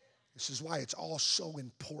 This is why it's all so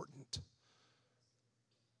important.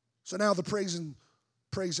 So now the praise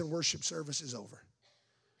and worship service is over.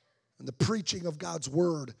 And the preaching of God's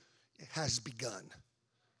word has begun.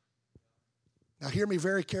 Now hear me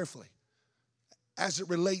very carefully. As it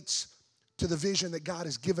relates to the vision that God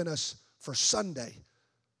has given us for Sunday,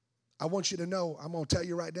 I want you to know, I'm going to tell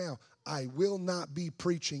you right now, I will not be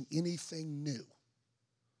preaching anything new.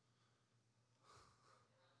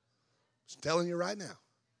 I'm telling you right now.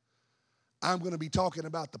 I'm going to be talking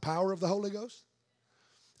about the power of the Holy Ghost.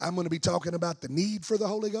 I'm going to be talking about the need for the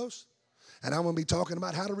Holy Ghost. And I'm going to be talking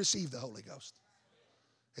about how to receive the Holy Ghost.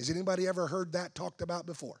 Has anybody ever heard that talked about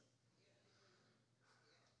before?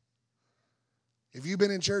 If you've been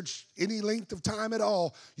in church any length of time at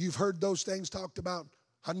all, you've heard those things talked about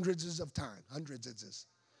hundreds of times.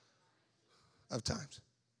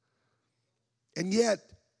 And yet,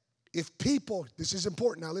 if people, this is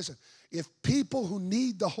important, now listen, if people who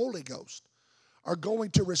need the Holy Ghost are going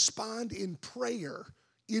to respond in prayer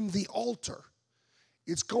in the altar,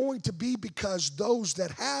 it's going to be because those that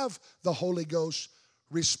have the Holy Ghost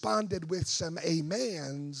responded with some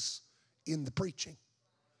amens in the preaching.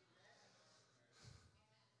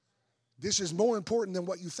 This is more important than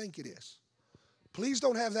what you think it is. Please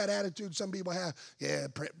don't have that attitude some people have. Yeah,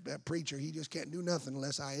 preacher, he just can't do nothing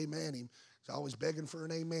unless I amen him. He's always begging for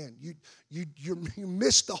an amen. You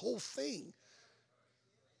missed the whole thing.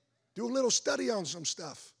 Do a little study on some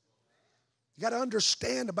stuff. You got to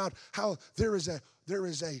understand about how there is a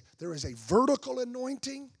vertical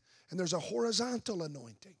anointing and there's a horizontal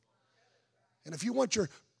anointing. And if you want your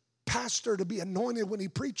pastor to be anointed when he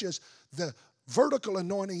preaches, the vertical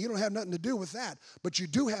anointing, you don't have nothing to do with that. But you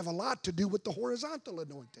do have a lot to do with the horizontal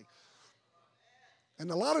anointing.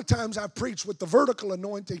 And a lot of times I've preached with the vertical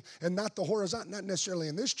anointing and not the horizontal, not necessarily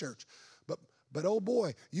in this church. But oh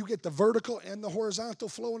boy, you get the vertical and the horizontal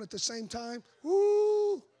flowing at the same time.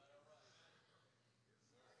 Woo!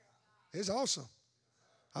 It's awesome.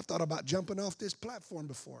 I've thought about jumping off this platform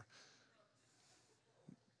before.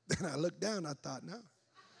 Then I looked down, I thought, no.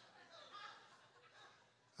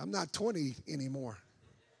 I'm not 20 anymore.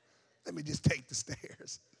 Let me just take the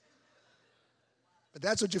stairs. But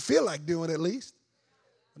that's what you feel like doing at least.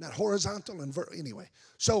 Not horizontal and vertical. Anyway.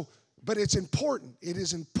 So, but it's important. It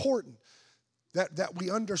is important that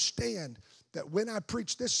we understand that when I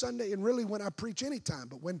preach this Sunday, and really when I preach anytime,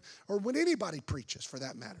 but when anybody preaches for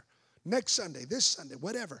that matter, next Sunday, this Sunday,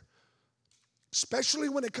 whatever, especially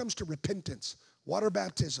when it comes to repentance, water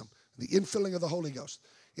baptism, the infilling of the Holy Ghost,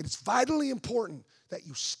 it is vitally important that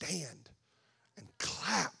you stand and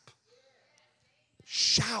clap,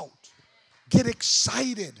 shout, get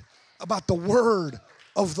excited about the word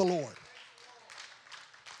of the Lord.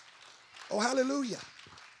 Oh, hallelujah.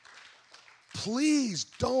 Please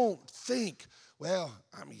don't think, well,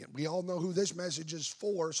 I mean, we all know who this message is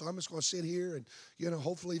for, so I'm just going to sit here and,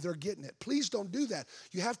 hopefully they're getting it. Please don't do that.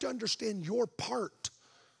 You have to understand your part.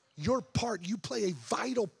 Your part. You play a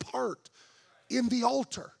vital part in the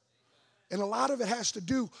altar. And a lot of it has to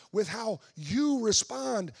do with how you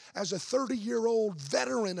respond as a 30-year-old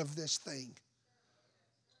veteran of this thing.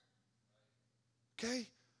 Okay?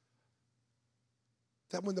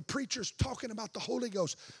 That when the preacher's talking about the Holy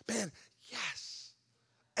Ghost, man, yes,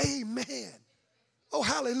 amen. Oh,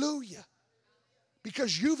 hallelujah.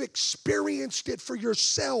 Because you've experienced it for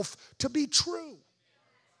yourself to be true.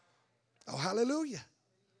 Oh, hallelujah.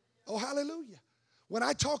 Oh, hallelujah. When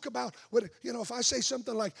I talk about, if I say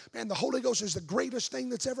something like, man, the Holy Ghost is the greatest thing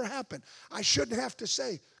that's ever happened, I shouldn't have to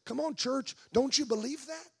say, come on, church, don't you believe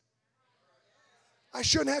that? I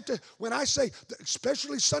shouldn't have to, when I say,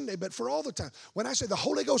 especially Sunday, but for all the time, when I say the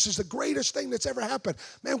Holy Ghost is the greatest thing that's ever happened,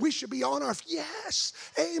 man, we should be on our, yes,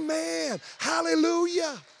 amen,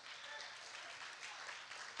 hallelujah.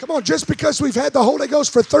 Come on, just because we've had the Holy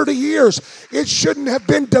Ghost for 30 years, it shouldn't have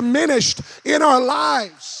been diminished in our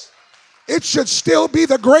lives. It should still be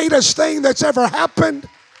the greatest thing that's ever happened.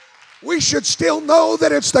 We should still know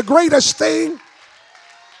that it's the greatest thing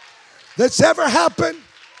that's ever happened.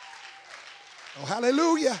 Oh,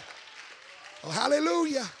 hallelujah. Oh,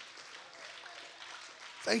 hallelujah.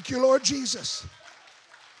 Thank you, Lord Jesus.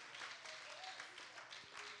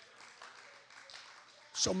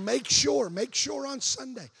 So make sure on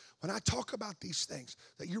Sunday, when I talk about these things,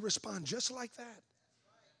 that you respond just like that.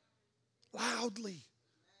 Loudly.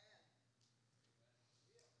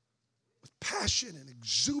 With passion and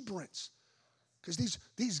exuberance. Because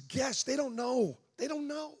these guests, they don't know. They don't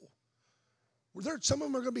know. Some of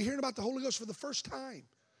them are going to be hearing about the Holy Ghost for the first time.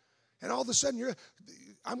 And all of a sudden,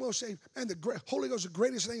 I'm going to say, man, the Holy Ghost is the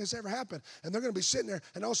greatest thing that's ever happened. And they're going to be sitting there,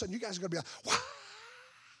 and all of a sudden, you guys are going to be like, wow.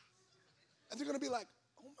 And they're going to be like,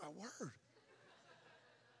 oh, my word.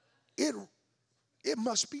 It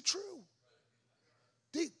must be true.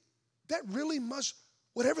 That really must,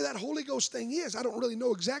 whatever that Holy Ghost thing is, I don't really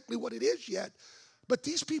know exactly what it is yet, but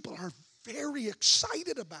these people are very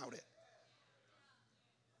excited about it.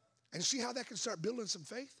 And see how that can start building some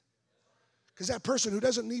faith? Because that person who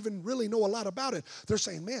doesn't even really know a lot about it, they're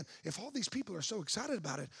saying, man, if all these people are so excited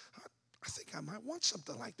about it, I think I might want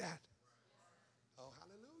something like that. Oh,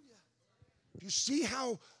 hallelujah. You see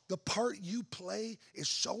how the part you play is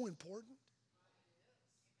so important?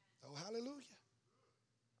 Oh, hallelujah.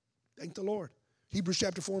 Thank the Lord. Hebrews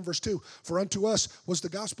chapter 4 and verse 2. For unto us was the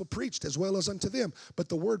gospel preached as well as unto them. But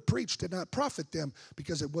the word preached did not profit them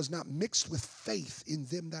because it was not mixed with faith in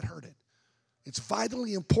them that heard it. It's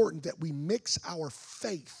vitally important that we mix our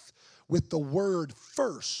faith with the word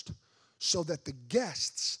first so that the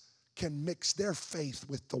guests can mix their faith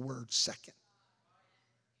with the word second.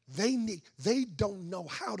 They don't know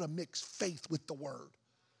how to mix faith with the word.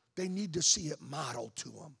 They need to see it modeled to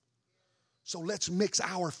them. So let's mix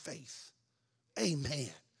our faith. Amen.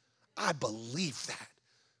 I believe that.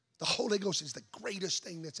 The Holy Ghost is the greatest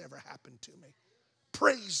thing that's ever happened to me.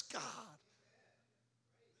 Praise God.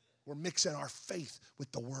 We're mixing our faith with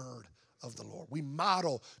the word of the Lord. We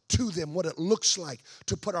model to them what it looks like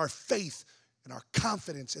to put our faith and our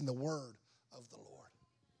confidence in the word of the Lord.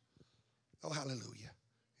 Oh, hallelujah.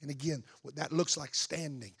 And again, what that looks like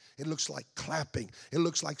standing. It looks like clapping. It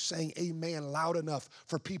looks like saying amen loud enough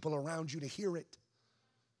for people around you to hear it.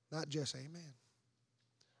 Not just amen.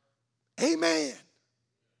 Amen.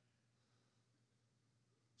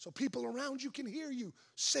 So people around you can hear you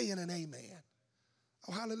saying an amen.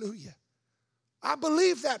 Oh, hallelujah. I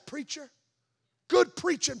believe that, preacher. Good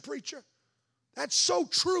preaching, preacher. That's so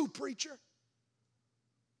true, preacher.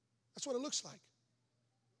 That's what it looks like.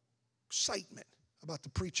 Excitement about the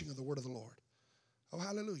preaching of the word of the Lord. Oh,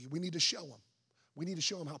 hallelujah. We need to show them. We need to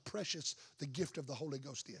show them how precious the gift of the Holy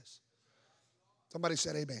Ghost is. Somebody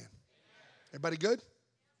said amen. Everybody good?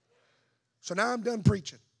 So now I'm done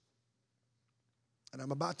preaching. And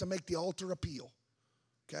I'm about to make the altar appeal.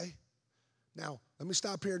 Okay? Now, let me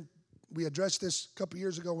stop here. We addressed this a couple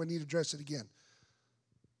years ago. We need to address it again.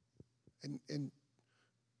 And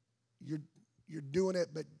you're doing it,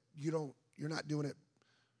 but you're not doing it.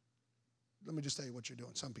 Let me just tell you what you're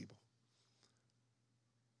doing, some people.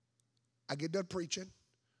 I get done preaching,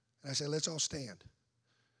 and I say, let's all stand.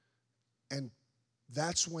 And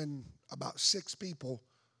that's when about 6 people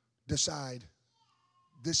decide,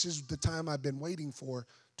 this is the time I've been waiting for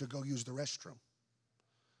to go use the restroom.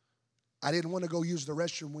 I didn't want to go use the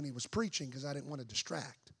restroom when he was preaching because I didn't want to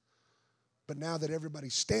distract. But now that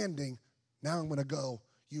everybody's standing, now I'm going to go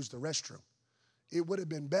use the restroom. It would have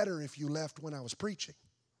been better if you left when I was preaching.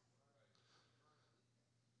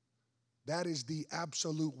 That is the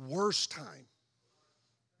absolute worst time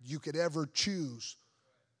you could ever choose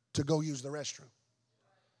to go use the restroom.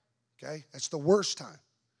 Okay? That's the worst time.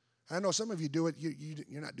 I know some of you do it.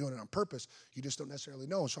 You're not doing it on purpose. You just don't necessarily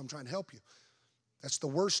know, so I'm trying to help you. That's the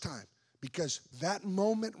worst time, because that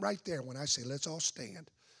moment right there, when I say let's all stand,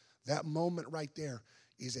 that moment right there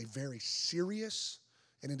is a very serious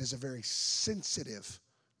and it is a very sensitive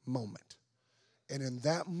moment. And in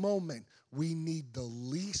that moment, we need the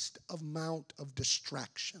least amount of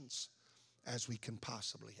distractions as we can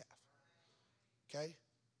possibly have. Okay?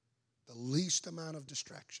 The least amount of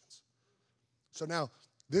distractions. So now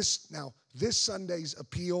this Sunday's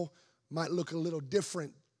appeal might look a little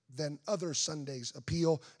different than other Sundays'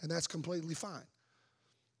 appeal, and that's completely fine.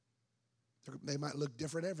 They might look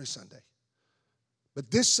different every Sunday. But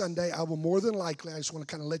this Sunday, I will more than likely, I just want to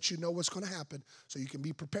kind of let you know what's going to happen so you can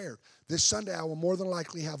be prepared. This Sunday, I will more than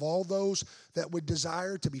likely have all those that would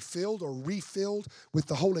desire to be filled or refilled with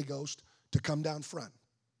the Holy Ghost to come down front.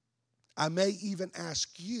 I may even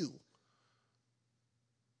ask you,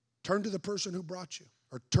 turn to the person who brought you,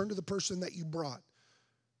 or turn to the person that you brought,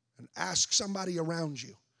 and ask somebody around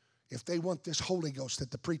you if they want this Holy Ghost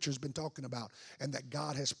that the preacher's been talking about and that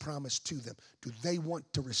God has promised to them. Do they want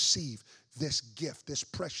to receive this gift, this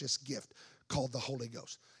precious gift called the Holy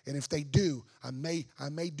Ghost? And if they do, I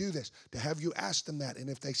may do this to have you ask them that. And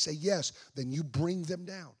if they say yes, then you bring them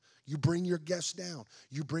down. You bring your guest down.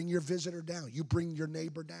 You bring your visitor down. You bring your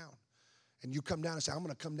neighbor down. And you come down and say, I'm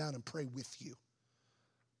going to come down and pray with you.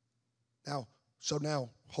 Now,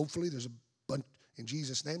 hopefully there's a bunch, in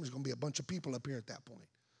Jesus' name, there's going to be a bunch of people up here at that point.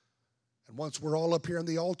 And once we're all up here on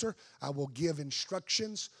the altar, I will give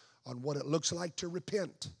instructions on what it looks like to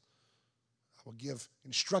repent. I will give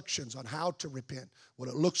instructions on how to repent, what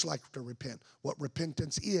it looks like to repent, what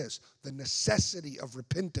repentance is, the necessity of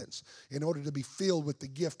repentance in order to be filled with the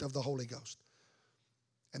gift of the Holy Ghost.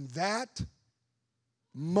 And that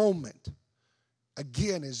moment,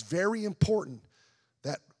 again, is very important,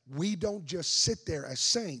 that we don't just sit there as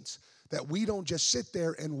saints, that we don't just sit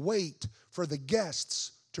there and wait for the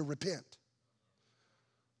guests to repent.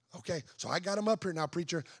 Okay, so I got him up here now,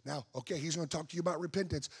 preacher. Now, okay, he's going to talk to you about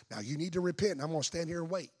repentance. Now, you need to repent, and I'm going to stand here and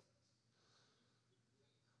wait.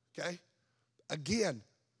 Okay? Again,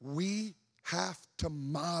 we have to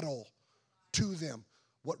model to them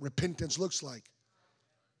what repentance looks like.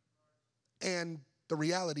 And the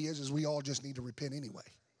reality is we all just need to repent anyway.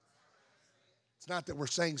 It's not that we're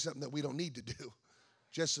saying something that we don't need to do,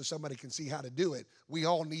 just so somebody can see how to do it. We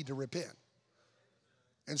all need to repent.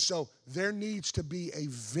 And so there needs to be a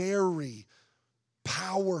very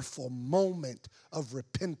powerful moment of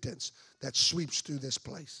repentance that sweeps through this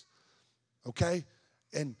place. Okay?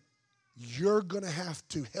 And you're going to have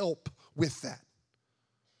to help with that.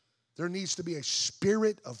 There needs to be a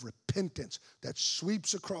spirit of repentance that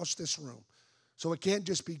sweeps across this room. So it can't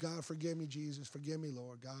just be, God, forgive me, Jesus. Forgive me,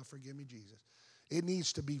 Lord. God, forgive me, Jesus. It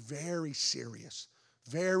needs to be very serious,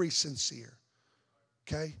 very sincere.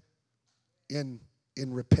 Okay? In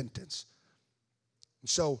repentance. And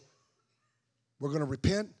so we're going to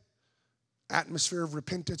repent. Atmosphere of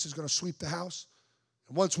repentance is going to sweep the house.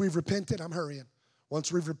 And once we've repented, I'm hurrying.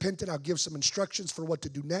 Once we've repented, I'll give some instructions for what to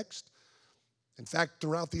do next. In fact,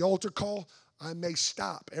 throughout the altar call, I may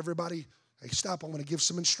stop. Everybody, hey, stop. I'm going to give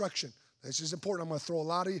some instruction. This is important. I'm going to throw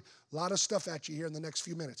a lot of stuff at you here in the next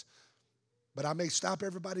few minutes. But I may stop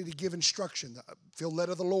everybody to give instruction, feel led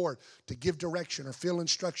of the Lord to give direction or feel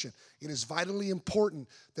instruction. It is vitally important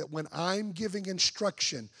that when I'm giving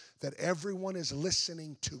instruction, that everyone is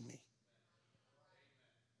listening to me.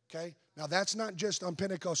 Okay? Now, that's not just on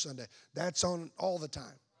Pentecost Sunday. That's on all the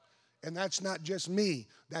time. And that's not just me.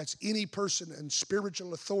 That's any person in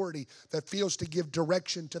spiritual authority that feels to give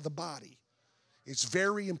direction to the body. It's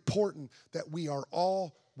very important that we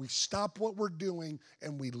stop what we're doing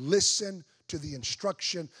and we listen to the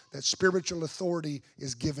instruction that spiritual authority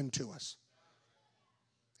is given to us.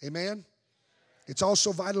 Amen? It's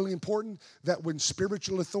also vitally important that when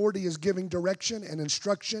spiritual authority is giving direction and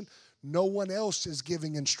instruction, no one else is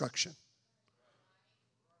giving instruction.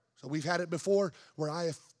 So we've had it before where I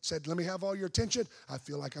have said, let me have all your attention. I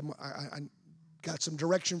feel like I got some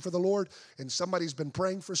direction for the Lord, and somebody's been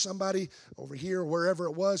praying for somebody over here, wherever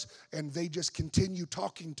it was, and they just continue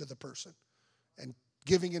talking to the person and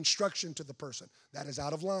giving instruction to the person. That is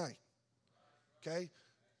out of line. Okay?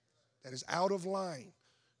 That is out of line.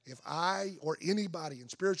 If I or anybody in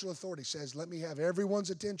spiritual authority says, let me have everyone's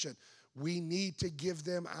attention, we need to give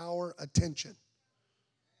them our attention.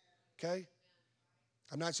 Okay?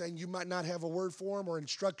 I'm not saying you might not have a word for them or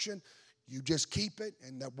instruction. You just keep it,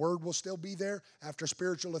 and that word will still be there after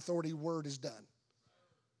spiritual authority word is done.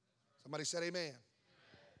 Somebody said amen.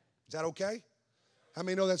 Is that okay? How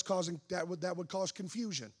many know that would cause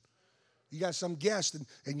confusion? You got some guest,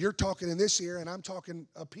 and you're talking in this ear, and I'm talking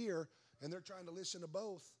up here, and they're trying to listen to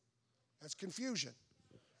both. That's confusion.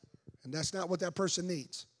 And that's not what that person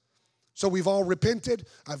needs. So we've all repented.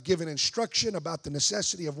 I've given instruction about the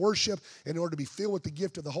necessity of worship in order to be filled with the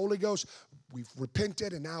gift of the Holy Ghost. We've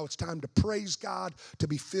repented, and now it's time to praise God to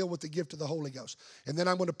be filled with the gift of the Holy Ghost. And then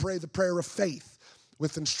I'm going to pray the prayer of faith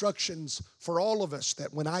with instructions for all of us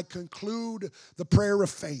that when I conclude the prayer of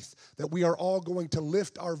faith, that we are all going to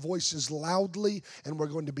lift our voices loudly and we're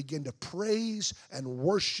going to begin to praise and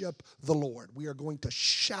worship the Lord. We are going to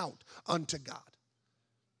shout unto God.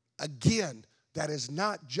 Again, that is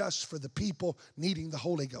not just for the people needing the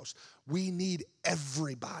Holy Ghost. We need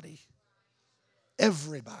everybody to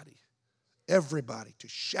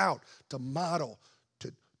shout, to model,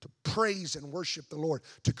 to praise and worship the Lord,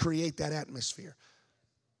 to create that atmosphere.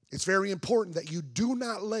 It's very important that you do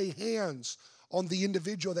not lay hands on the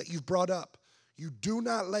individual that you've brought up. You do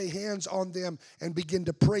not lay hands on them and begin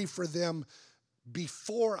to pray for them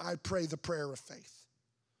before I pray the prayer of faith.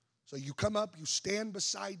 So you come up, you stand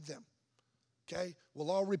beside them. Okay?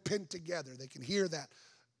 We'll all repent together. They can hear that.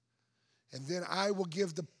 And then I will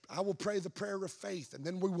pray the prayer of faith, and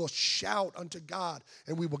then we will shout unto God,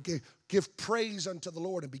 and we will give praise unto the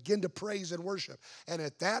Lord and begin to praise and worship. And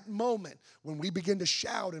at that moment, when we begin to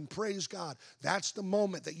shout and praise God, that's the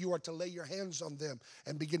moment that you are to lay your hands on them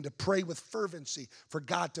and begin to pray with fervency for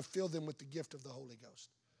God to fill them with the gift of the Holy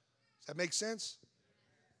Ghost. Does that make sense?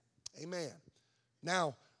 Amen.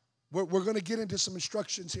 Now, we're going to get into some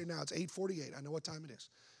instructions here now. It's 8:48. I know what time it is.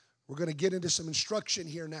 We're going to get into some instruction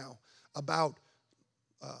here now about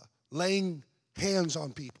laying hands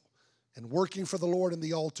on people and working for the Lord in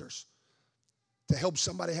the altars to help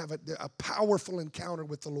somebody have a powerful encounter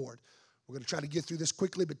with the Lord. We're going to try to get through this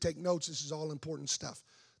quickly, but take notes. This is all important stuff.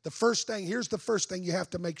 Here's the first thing you have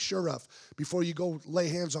to make sure of before you go lay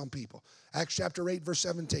hands on people. Acts chapter 8, verse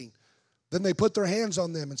 17. Then they put their hands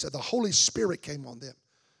on them and said, the Holy Spirit came on them.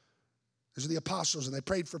 These are the apostles, and they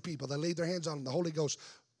prayed for people. They laid their hands on them. The Holy Ghost,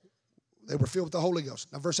 they were filled with the Holy Ghost.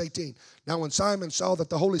 Now, verse 18. Now, when Simon saw that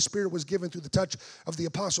the Holy Spirit was given through the touch of the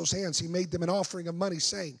apostles' hands, he made them an offering of money,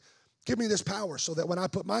 saying, give me this power so that when I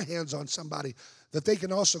put my hands on somebody, that they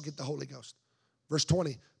can also get the Holy Ghost. Verse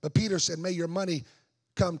 20. But Peter said, may your money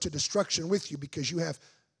come to destruction with you, because you have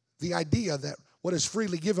the idea that what is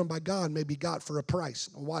freely given by God may be got for a price.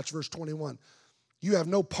 Now watch verse 21. You have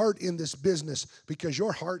no part in this business because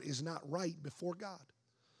your heart is not right before God.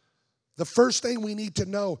 The first thing we need to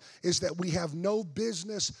know is that we have no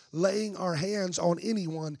business laying our hands on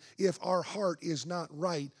anyone if our heart is not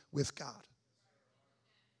right with God.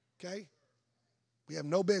 Okay? We have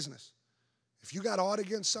no business. If you got aught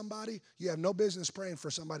against somebody, you have no business praying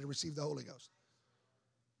for somebody to receive the Holy Ghost.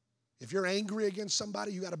 If you're angry against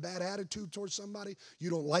somebody, you got a bad attitude towards somebody,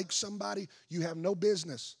 you don't like somebody, you have no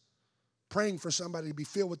business praying for somebody to be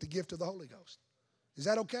filled with the gift of the Holy Ghost. Is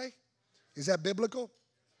that okay? Is that biblical?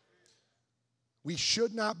 We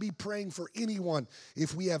should not be praying for anyone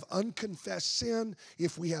if we have unconfessed sin,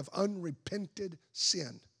 if we have unrepented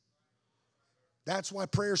sin. That's why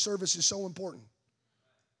prayer service is so important.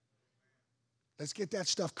 Let's get that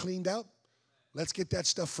stuff cleaned up. Let's get that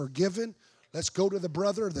stuff forgiven. Let's go to the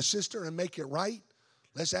brother or the sister and make it right.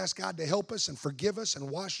 Let's ask God to help us and forgive us and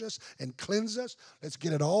wash us and cleanse us. Let's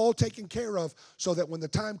get it all taken care of so that when the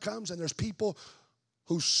time comes and there's people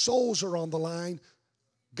whose souls are on the line,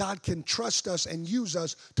 God can trust us and use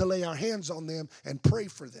us to lay our hands on them and pray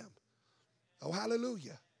for them. Oh,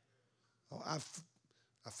 hallelujah. Oh,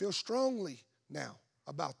 I feel strongly now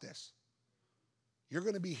about this. You're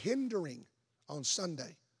going to be hindering on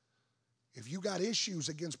Sunday. If you got issues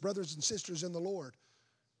against brothers and sisters in the Lord,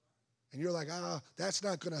 and you're like, that's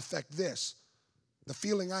not going to affect this. The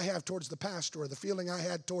feeling I have towards the pastor or the feeling I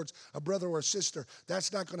had towards a brother or a sister,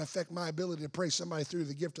 that's not going to affect my ability to pray somebody through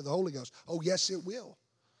the gift of the Holy Ghost. Oh, yes, it will.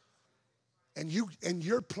 And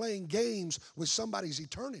you're playing games with somebody's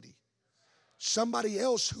eternity. Somebody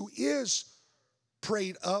else who is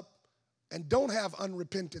prayed up and don't have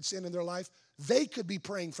unrepentant sin in their life, they could be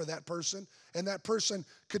praying for that person, and that person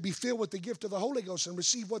could be filled with the gift of the Holy Ghost and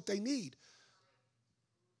receive what they need.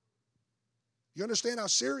 You understand how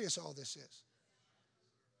serious all this is?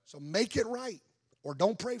 So make it right, or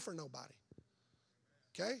don't pray for nobody.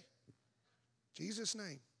 Okay? Jesus'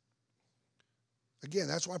 name. Again,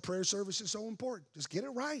 that's why prayer service is so important. Just get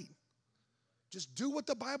it right. Just do what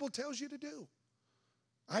the Bible tells you to do.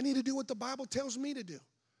 I need to do what the Bible tells me to do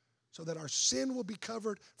so that our sin will be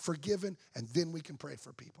covered, forgiven, and then we can pray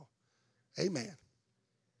for people. Amen.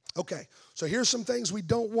 Okay, so here's some things we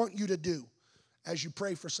don't want you to do as you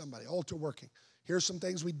pray for somebody. Altar working. Here's some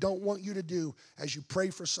things we don't want you to do as you pray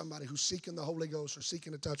for somebody who's seeking the Holy Ghost or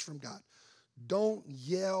seeking a touch from God. Don't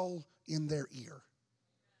yell in their ear.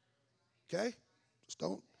 Okay? Just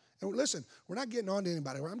don't. And listen, we're not getting on to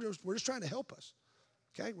anybody. We're just trying to help us.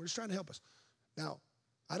 Okay? We're just trying to help us. Now,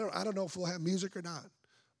 I don't know if we'll have music or not.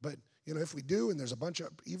 But, if we do, and there's a bunch of,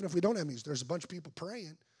 even if we don't have music, there's a bunch of people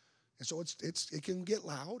praying. And so it can get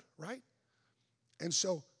loud, right? And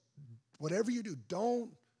so whatever you do,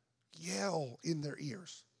 don't yell in their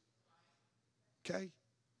ears. Okay?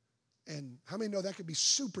 And how many know that could be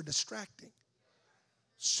super distracting?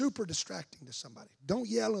 Super distracting to somebody. Don't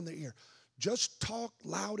yell in their ear. Just talk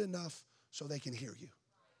loud enough so they can hear you.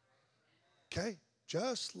 Okay?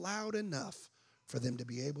 Just loud enough for them to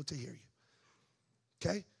be able to hear you.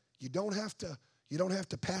 Okay? You don't have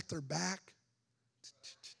to pat their back.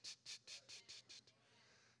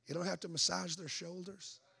 You don't have to massage their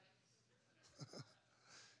shoulders.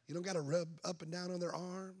 You don't got to rub up and down on their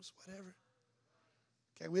arms, whatever.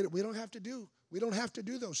 Okay, we don't have to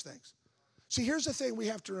do those things. See, here's the thing we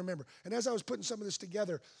have to remember. And as I was putting some of this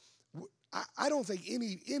together, I don't think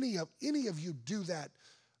any of you do that.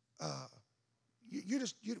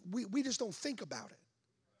 We just don't think about it.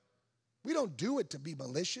 We don't do it to be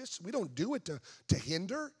malicious. We don't do it to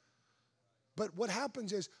hinder. But what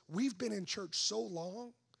happens is we've been in church so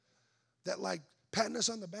long that, like, patting us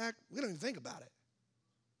on the back, we don't even think about it.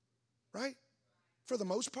 Right? For the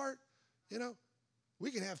most part,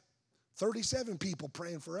 we can have 37 people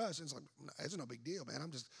praying for us. And it's like, it's no big deal, man.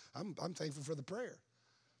 I'm thankful for the prayer.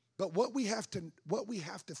 But what we have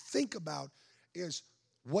to think about is,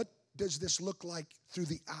 what does this look like through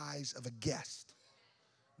the eyes of a guest?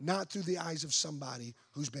 Not through the eyes of somebody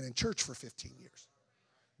who's been in church for 15 years.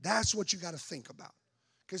 That's what you got to think about.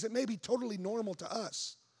 Because it may be totally normal to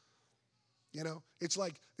us. It's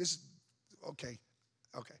like this, okay.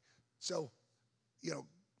 So,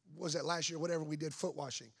 was that last year, whatever we did, foot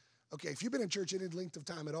washing. Okay, if you've been in church any length of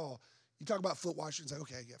time at all, you talk about foot washing, it's like,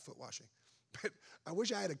 okay, yeah, foot washing. But I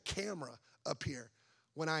wish I had a camera up here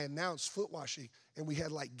when I announced foot washing and we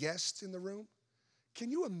had, like, guests in the room. Can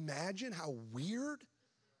you imagine how weird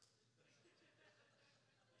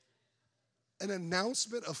an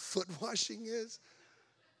announcement of foot washing is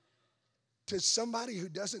to somebody who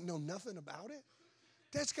doesn't know nothing about it?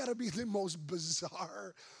 That's got to be the most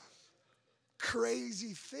bizarre,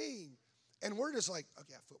 crazy thing. And we're just like, okay,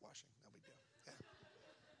 yeah, foot washing, no big deal. Yeah.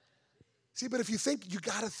 See, but if you think, you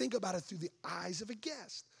got to think about it through the eyes of a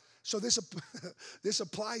guest. So this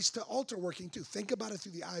applies to altar working too. Think about it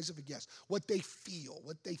through the eyes of a guest. What they feel,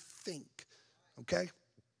 what they think, okay?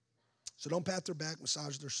 So don't pat their back,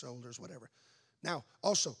 massage their shoulders, whatever. Now,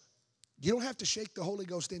 also, you don't have to shake the Holy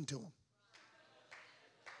Ghost into them.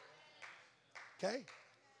 Okay?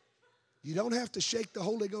 You don't have to shake the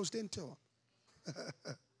Holy Ghost into them.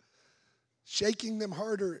 Shaking them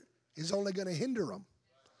harder is only going to hinder them.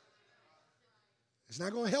 It's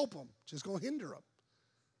not going to help them. It's just going to hinder them.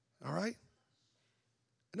 All right?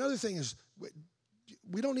 Another thing is,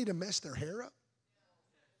 we don't need to mess their hair up.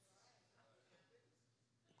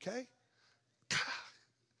 Okay?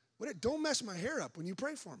 Don't mess my hair up when you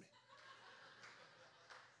pray for me.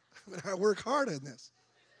 I work hard on this.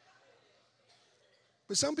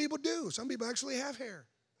 But some people do. Some people actually have hair.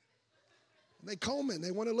 And they comb it and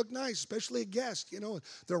they want to look nice, especially a guest. You know,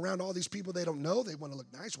 they're around all these people they don't know. They want to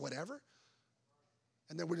look nice, whatever.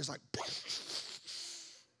 And then we're just like,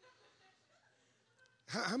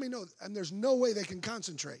 how many know? And there's no way they can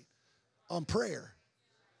concentrate on prayer.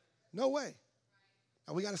 No way.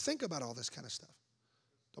 Now we got to think about all this kind of stuff.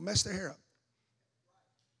 Don't mess their hair up.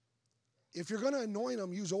 If you're going to anoint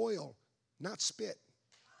them, use oil, not spit.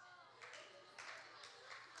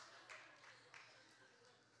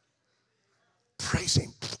 Praise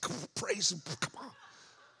him. Praise him. Come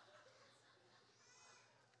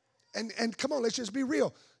on. And come on, let's just be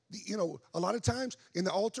real. You know, a lot of times in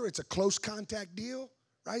the altar, it's a close contact deal,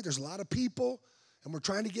 right? There's a lot of people, and we're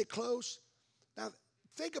trying to get close. Now,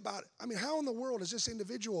 think about it. I mean, how in the world is this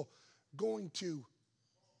individual going to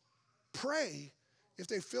pray if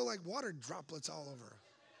they feel like water droplets all over?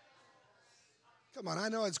 Come on, I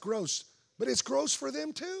know it's gross, but it's gross for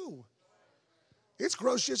them too. It's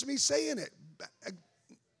gross just me saying it.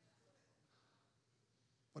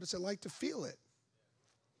 What is it like to feel it?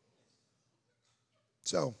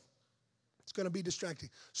 So it's going to be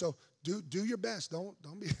distracting. So do your best. Don't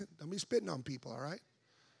be spitting on people. All right?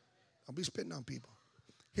 Don't be spitting on people.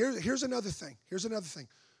 Here's another thing. Here's another thing.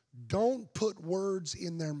 Don't put words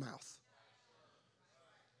in their mouth.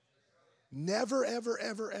 Never, ever,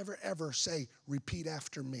 ever, ever, ever say, repeat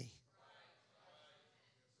after me.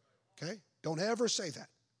 Okay? Don't ever say that.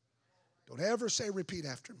 Don't ever say, repeat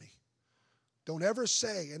after me. Don't ever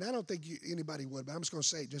say, and I don't think anybody would, but I'm just going to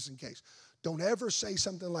say it just in case. Don't ever say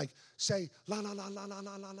something like, say, la, la, la, la, la,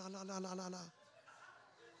 la, la, la, la, la, la, la.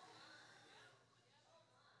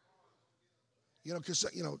 You know, because,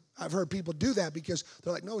 you know, I've heard people do that because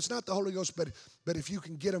they're like, no, it's not the Holy Ghost, but if you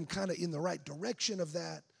can get them kind of in the right direction of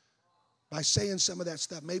that by saying some of that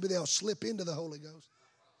stuff, maybe they'll slip into the Holy Ghost.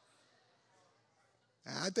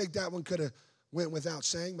 I think that one could have went without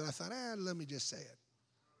saying, but I thought, let me just say it.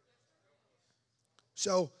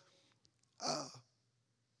 So,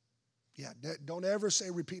 don't ever say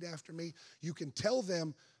repeat after me. You can tell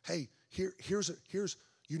them, hey, here's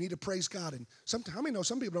you need to praise God. And how many know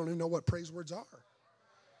some people don't even know what praise words are?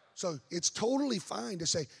 So it's totally fine to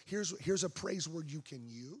say, here's a praise word you can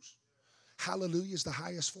use. Hallelujah is the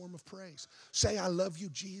highest form of praise. Say, I love you,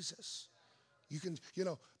 Jesus. You can,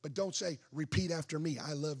 but don't say, repeat after me.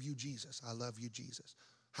 I love you, Jesus. I love you, Jesus.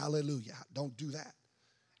 Hallelujah. Don't do that.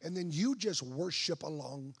 And then you just worship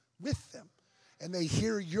along with them. And they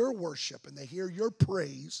hear your worship and they hear your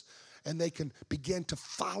praise and they can begin to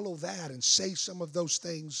follow that and say some of those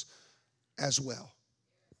things as well.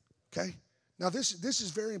 Okay? Now this is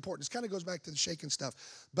very important. This kind of goes back to the shaking stuff.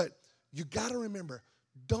 But you got to remember,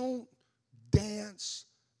 don't dance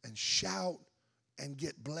and shout and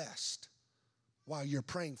get blessed while you're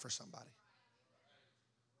praying for somebody.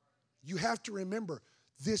 You have to remember,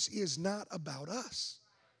 this is not about us.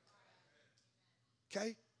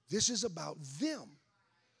 Okay? This is about them.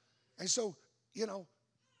 And so,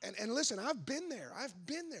 and listen, I've been there.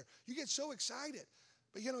 You get so excited.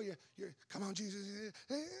 But you're come on, Jesus.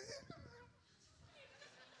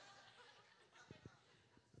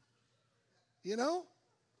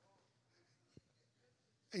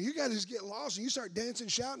 And you guys just get lost and you start dancing,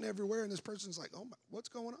 shouting everywhere, and this person's like, oh, what's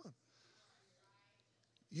going on?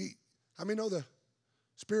 How many know the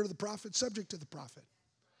spirit of the prophet, subject to the prophet?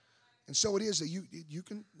 And so it is that you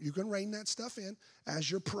can rein that stuff in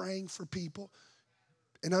as you're praying for people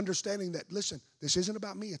and understanding that, listen, this isn't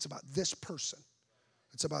about me, it's about this person.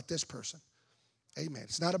 It's about this person. Amen.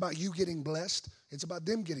 It's not about you getting blessed, it's about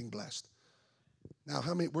them getting blessed. Now,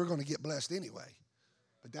 we're going to get blessed anyway,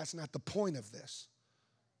 but that's not the point of this.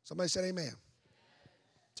 Somebody said amen.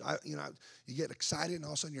 So, you get excited and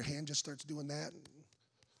all of a sudden your hand just starts doing that.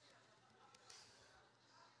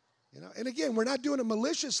 And again, we're not doing it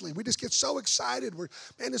maliciously. We just get so excited.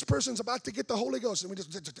 This person's about to get the Holy Ghost. And we just,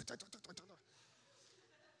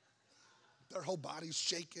 their whole body's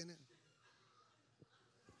shaking.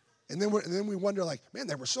 And then we wonder, like, man,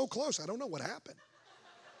 they were so close. I don't know what happened.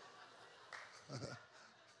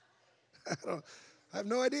 I have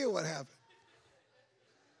no idea what happened.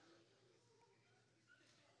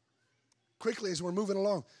 Quickly, as we're moving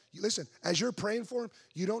along, listen, as you're praying for them,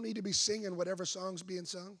 you don't need to be singing whatever song's being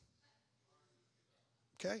sung.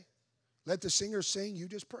 Okay? Let the singer sing. You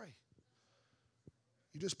just pray.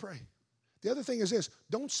 You just pray. The other thing is this.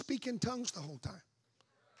 Don't speak in tongues the whole time.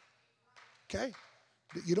 Okay?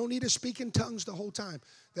 You don't need to speak in tongues the whole time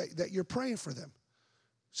that you're praying for them.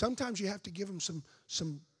 Sometimes you have to give them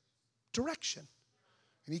some direction.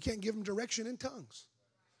 And you can't give them direction in tongues.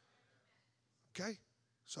 Okay?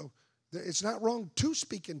 So it's not wrong to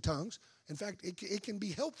speak in tongues. In fact, it can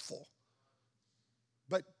be helpful.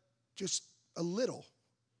 But just a little.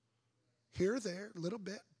 Here, there, a little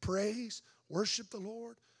bit. Praise, worship the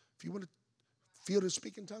Lord. If you want to feel to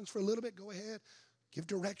speak in tongues for a little bit, go ahead. Give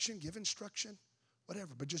direction, give instruction,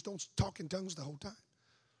 whatever. But just don't talk in tongues the whole time.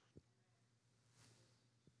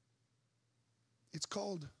 It's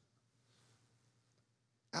called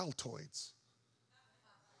Altoids.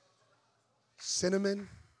 Cinnamon,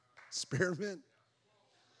 spearmint.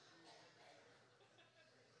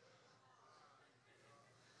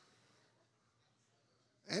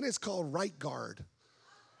 And it's called right guard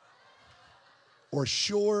or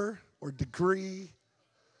sure or degree.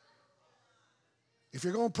 If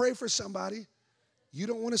you're going to pray for somebody, you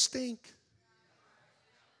don't want to stink.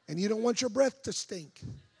 And you don't want your breath to stink.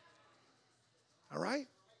 All right?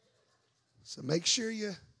 So make sure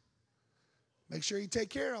you take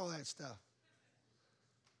care of all that stuff.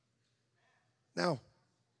 Now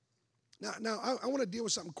I want to deal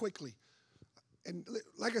with something quickly. And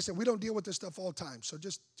like I said, we don't deal with this stuff all the time. So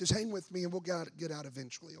just hang with me and we'll get out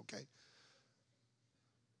eventually, okay?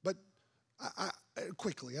 But I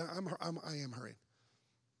quickly, I am hurrying.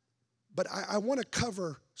 But I want to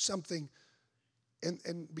cover something,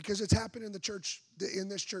 and because it's happened in the church, in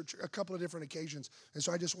this church, a couple of different occasions, and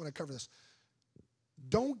so I just want to cover this.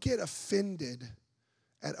 Don't get offended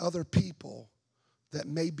at other people that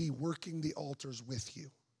may be working the altars with you.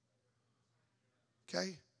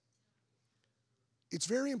 Okay? It's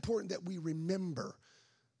very important that we remember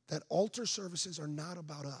that altar services are not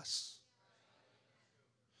about us.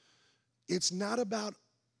 It's not about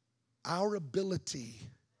our ability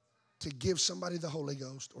to give somebody the Holy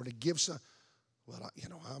Ghost or to give some. Well,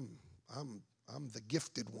 I'm the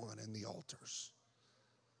gifted one in the altars,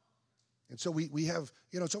 and so we have,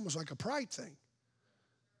 it's almost like a pride thing.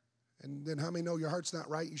 And then how many know your heart's not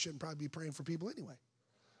right? You shouldn't probably be praying for people anyway.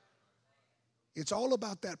 It's all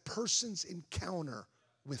about that person's encounter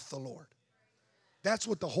with the Lord. That's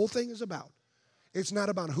what the whole thing is about. It's not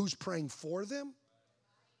about who's praying for them.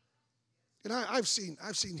 And I've seen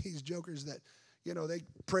these jokers that, they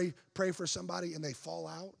pray for somebody and they fall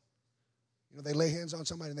out. They lay hands on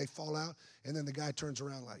somebody and they fall out, and then the guy turns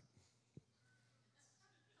around like,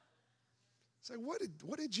 it's like,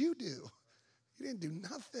 what did you do? You didn't do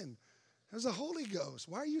nothing. It was the Holy Ghost.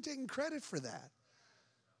 Why are you taking credit for that?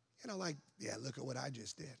 Yeah, look at what I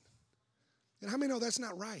just did. And how many know that's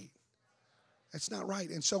not right? That's not right.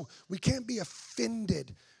 And so we can't be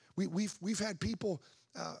offended. We've had people,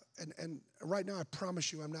 and right now I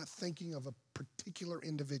promise you I'm not thinking of a particular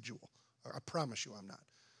individual. I promise you I'm not.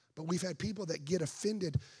 But we've had people that get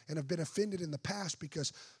offended and have been offended in the past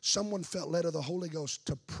because someone felt led of the Holy Ghost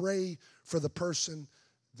to pray for the person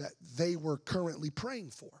that they were currently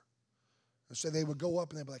praying for. And so they would go up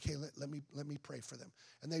and they'd be like, hey, let me pray for them.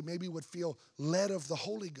 And they maybe would feel led of the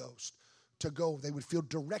Holy Ghost to go. They would feel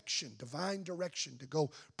direction, divine direction to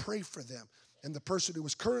go pray for them. And the person who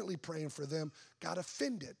was currently praying for them got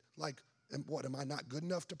offended. Like, what, am I not good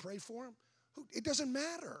enough to pray for him? It doesn't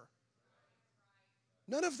matter.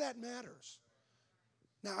 None of that matters.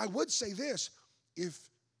 Now, I would say this.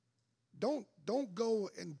 Don't go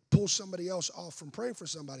and pull somebody else off from praying for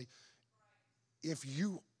somebody if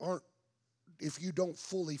you don't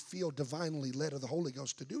fully feel divinely led of the Holy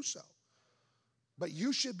Ghost to do so. But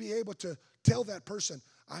you should be able to tell that person,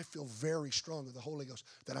 I feel very strong of the Holy Ghost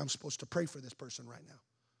that I'm supposed to pray for this person right now.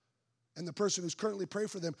 And the person who's currently praying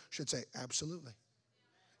for them should say, absolutely.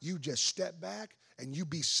 You just step back and you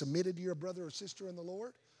be submitted to your brother or sister in the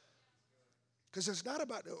Lord. Because it's not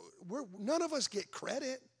about, none of us get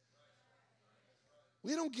credit.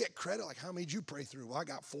 We don't get credit like, how many did you pray through? Well, I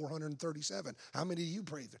got 437. How many did you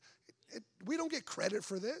pray through? We don't get credit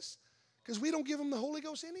for this because we don't give him the Holy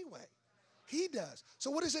Ghost anyway. He does.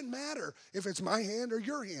 So what does it matter if it's my hand or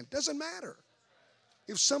your hand? Doesn't matter.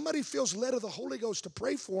 If somebody feels led of the Holy Ghost to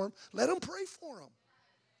pray for him, let him pray for him.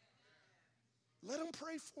 Let him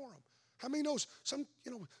pray for him. How many knows some,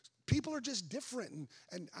 people are just different.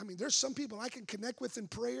 And I mean, there's some people I can connect with in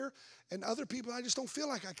prayer and other people I just don't feel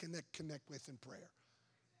like I can connect with in prayer.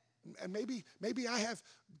 And maybe I have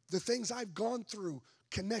the things I've gone through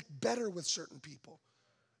connect better with certain people.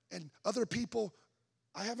 And other people,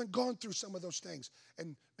 I haven't gone through some of those things.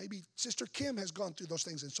 And maybe Sister Kim has gone through those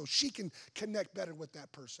things, and so she can connect better with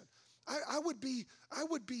that person. I would be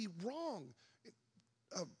wrong,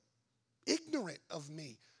 ignorant of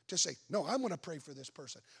me to say, no, I'm going to pray for this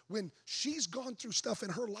person. When she's gone through stuff in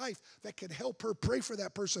her life that could help her pray for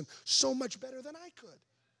that person so much better than I could.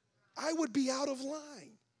 I would be out of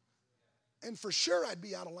line. And for sure I'd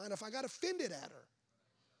be out of line if I got offended at her.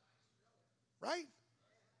 Right?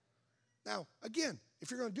 Now, again,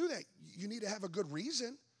 if you're going to do that, you need to have a good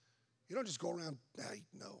reason. You don't just go around,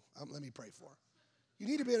 let me pray for her. You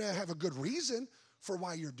need to be able to have a good reason for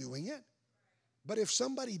why you're doing it. But if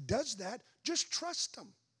somebody does that, just trust them.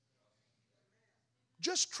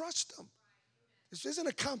 Just trust them. This isn't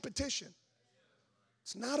a competition.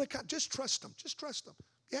 It's not just trust them. Just trust them.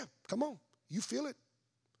 Yeah, come on. You feel it.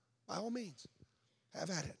 By all means, have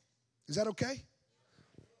at it. Is that okay?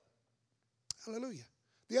 Hallelujah.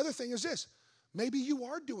 The other thing is this. Maybe you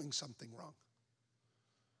are doing something wrong.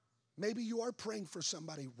 Maybe you are praying for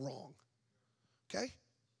somebody wrong. Okay?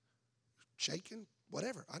 Shaking,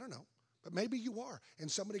 whatever. I don't know. But maybe you are. And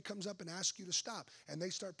somebody comes up and asks you to stop. And they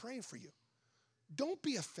start praying for you. Don't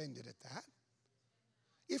be offended at that.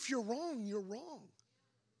 If you're wrong, you're wrong.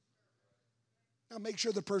 Now make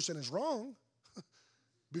sure the person is wrong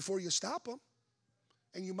before you stop them.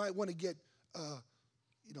 And you might want to get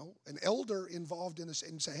an elder involved in this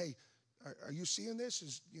and say, hey, are you seeing this?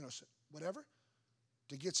 Is whatever,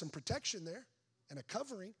 to get some protection there and a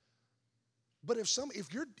covering. But if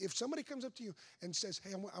somebody comes up to you and says,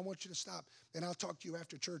 hey, I want you to stop, and I'll talk to you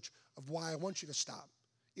after church of why I want you to stop.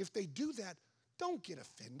 If they do that, don't get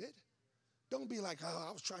offended. Don't be like, oh,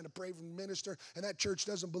 I was trying to pray for the minister, and that church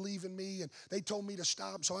doesn't believe in me, and they told me to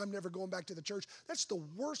stop, so I'm never going back to the church. That's the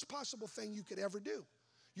worst possible thing you could ever do.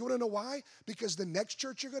 You want to know why? Because the next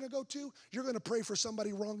church you're going to go to, you're going to pray for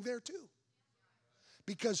somebody wrong there too.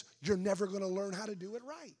 Because you're never going to learn how to do it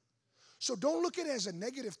right. So don't look at it as a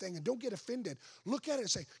negative thing and don't get offended. Look at it and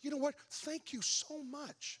say, you know what? Thank you so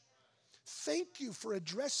much. Thank you for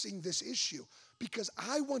addressing this issue, because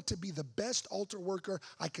I want to be the best altar worker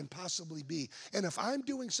I can possibly be. And if I'm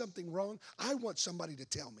doing something wrong, I want somebody to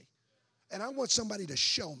tell me. And I want somebody to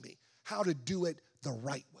show me how to do it the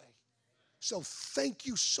right way. So thank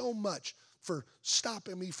you so much for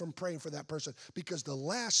stopping me from praying for that person, because the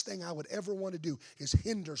last thing I would ever want to do is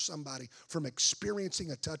hinder somebody from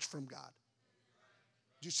experiencing a touch from God.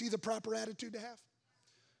 Do you see the proper attitude to have?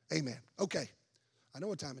 Amen. Okay. I know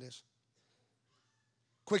what time it is.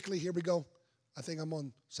 Quickly, here we go. I think I'm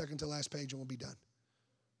on second to last page and we'll be done.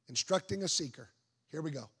 Instructing a seeker. Here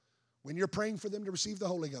we go. When you're praying for them to receive the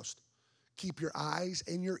Holy Ghost, keep your eyes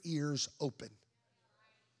and your ears open.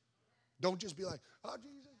 Don't just be like, oh,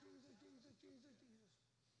 Jesus, Jesus, Jesus, Jesus, Jesus.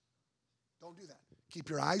 Don't do that. Keep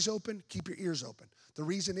your eyes open. Keep your ears open. The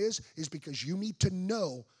reason is because you need to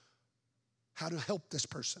know how to help this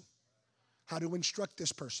person, how to instruct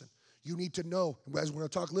this person. You need to know, as we're going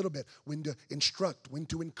to talk a little bit, when to instruct, when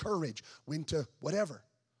to encourage, when to whatever.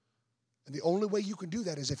 And the only way you can do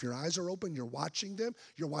that is if your eyes are open, you're watching them,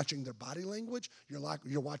 you're watching their body language,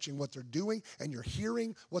 you're watching what they're doing, and you're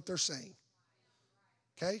hearing what they're saying.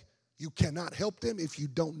 Okay? You cannot help them if you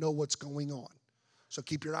don't know what's going on. So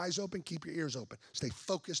keep your eyes open, keep your ears open. Stay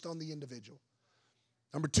focused on the individual.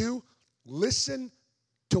 Number 2, listen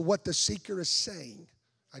to what the seeker is saying.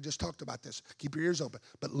 I just talked about this. Keep your ears open.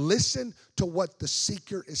 But listen to what the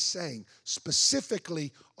seeker is saying.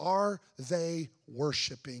 Specifically, are they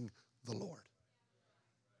worshiping the Lord?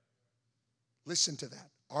 Listen to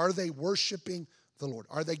that. Are they worshiping the Lord?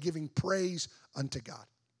 Are they giving praise unto God?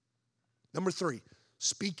 Number 3,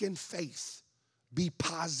 speak in faith. Be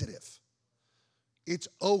positive. It's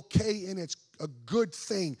okay and it's a good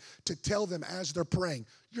thing to tell them as they're praying,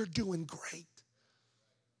 you're doing great.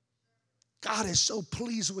 God is so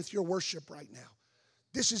pleased with your worship right now.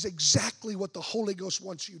 This is exactly what the Holy Ghost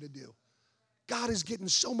wants you to do. God is getting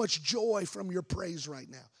so much joy from your praise right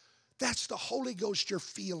now. That's the Holy Ghost you're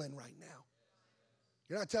feeling right now.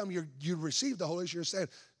 You're not telling me you received the Holy Ghost. You're saying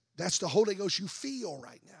that's the Holy Ghost you feel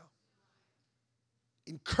right now.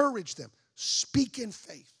 Encourage them. Speak in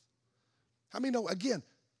faith. How many know, again,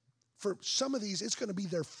 for some of these, it's going to be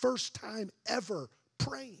their first time ever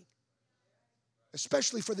praying.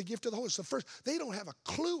 Especially for the gift of the Holy Spirit. They don't have a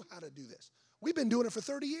clue how to do this. We've been doing it for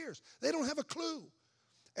 30 years. They don't have a clue.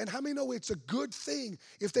 And how many know it's a good thing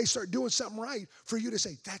if they start doing something right for you to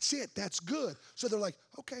say, that's it, that's good. So they're like,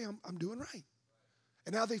 okay, I'm doing right.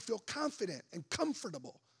 And now they feel confident and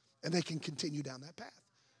comfortable, and they can continue down that path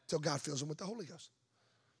until God fills them with the Holy Ghost.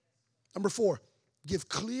 Number 4, give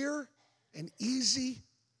clear and easy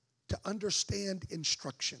to understand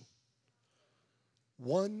instruction.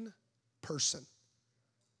 One person.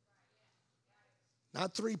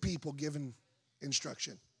 Not 3 people giving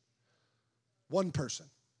instruction. One person.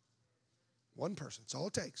 One person. That's all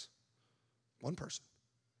it takes. One person.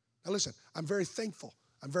 Now listen, I'm very thankful.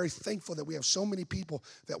 I'm very thankful that we have so many people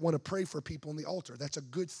that want to pray for people on the altar. That's a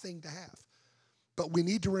good thing to have. But we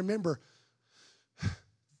need to remember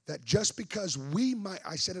that just because we might,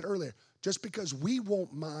 I said it earlier, just because we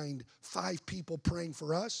won't mind 5 people praying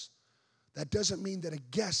for us, That doesn't mean that a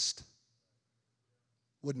guest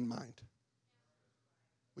wouldn't mind.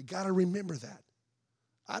 We got to remember that.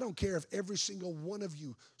 I don't care if every single one of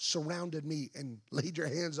you surrounded me and laid your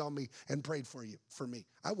hands on me and prayed for me.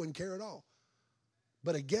 I wouldn't care at all.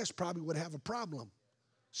 But a guest probably would have a problem,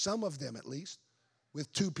 some of them at least,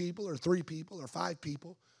 with 2 people or 3 people or 5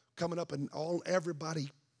 people coming up and everybody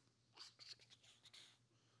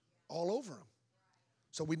all over them.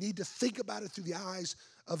 So we need to think about it through the eyes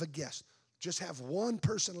of a guest. Just have one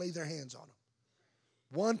person lay their hands on them.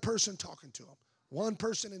 One person talking to them. One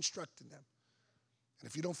person instructing them. And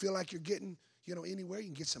if you don't feel like you're getting, anywhere, you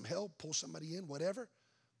can get some help, pull somebody in, whatever.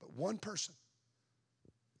 But one person.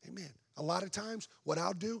 Amen. A lot of times, what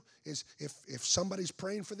I'll do is if somebody's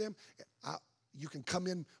praying for them, you can come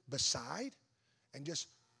in beside and just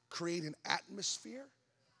create an atmosphere.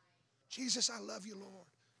 Jesus, I love you, Lord.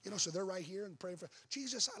 So they're right here and praying for,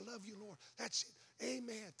 Jesus, I love you, Lord. That's it.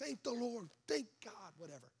 Amen. Thank the Lord. Thank God,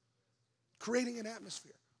 whatever. Creating an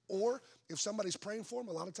atmosphere. Or if somebody's praying for them,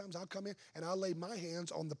 a lot of times I'll come in and I'll lay my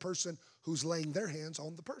hands on the person who's laying their hands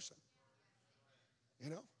on the person.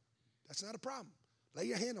 That's not a problem. Lay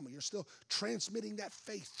your hand on them. You're still transmitting that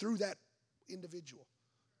faith through that individual.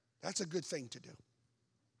 That's a good thing to do.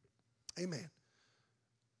 Amen.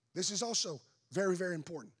 This is also very, very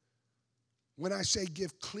important. When I say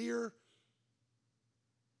give clear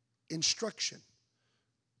instruction,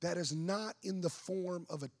 that is not in the form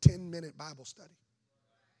of a 10-minute Bible study.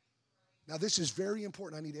 Now, this is very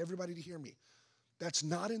important. I need everybody to hear me. That's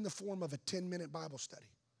not in the form of a 10-minute Bible study.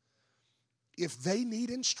 If they need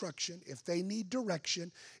instruction, if they need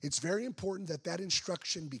direction, it's very important that that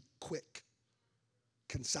instruction be quick,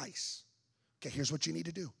 concise. Okay, here's what you need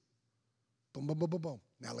to do. Boom, boom, boom, boom, boom.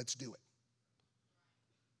 Now let's do it.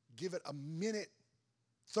 Give it a minute,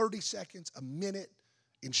 30 seconds, a minute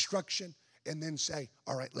instruction, and then say,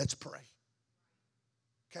 all right, let's pray.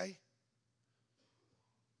 Okay?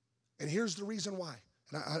 And here's the reason why.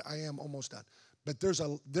 And I am almost done. But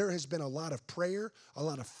there has been a lot of prayer, a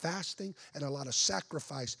lot of fasting, and a lot of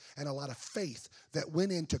sacrifice, and a lot of faith that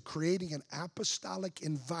went into creating an apostolic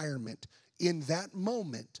environment in that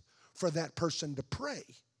moment for that person to pray,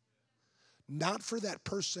 not for that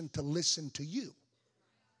person to listen to you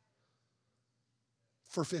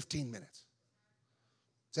for 15 minutes.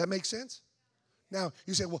 Does that make sense? Now,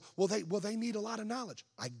 you say, well, they need a lot of knowledge.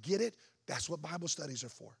 I get it. That's what Bible studies are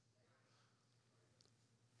for.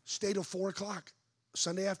 Stay till 4 o'clock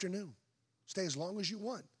Sunday afternoon. Stay as long as you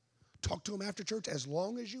want. Talk to them after church as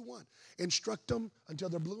long as you want. Instruct them until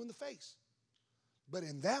they're blue in the face. But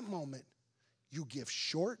in that moment, you give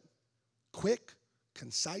short, quick,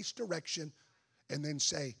 concise direction and then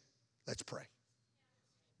say, let's pray.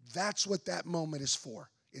 That's what that moment is for.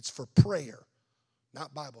 It's for prayer,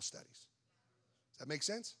 not Bible studies. Does that make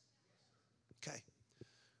sense? Okay.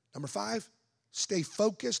 Number 5, stay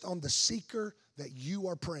focused on the seeker that you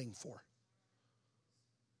are praying for.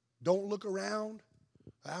 Don't look around.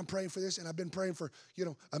 I'm praying for this, and I've been praying for,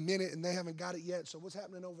 a minute, and they haven't got it yet. So what's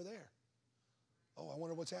happening over there? Oh, I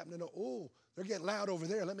wonder what's happening. Oh, they're getting loud over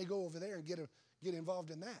there. Let me go over there and get involved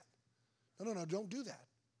in that. No, don't do that.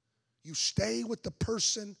 You stay with the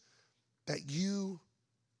person that you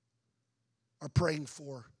are praying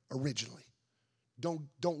for originally. Don't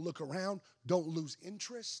look around. Don't lose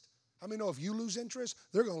interest. How many know if you lose interest,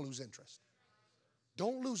 they're going to lose interest?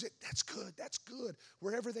 Don't lose it. That's good. That's good.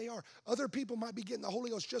 Wherever they are. Other people might be getting the Holy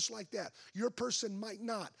Ghost just like that. Your person might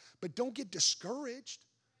not. But don't get discouraged.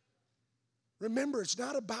 Remember, it's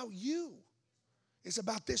not about you. It's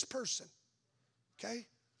about this person. Okay?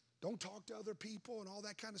 Don't talk to other people and all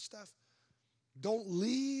that kind of stuff. Don't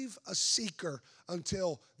leave a seeker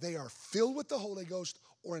until they are filled with the Holy Ghost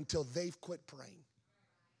or until they've quit praying.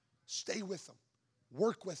 Stay with them.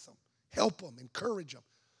 Work with them. Help them. Encourage them.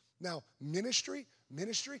 Now, ministry,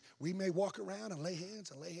 we may walk around and lay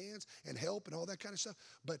hands and help and all that kind of stuff.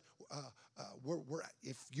 But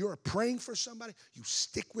if you're praying for somebody, you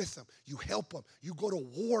stick with them. You help them. You go to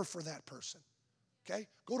war for that person. Okay?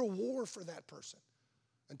 Go to war for that person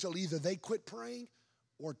until either they quit praying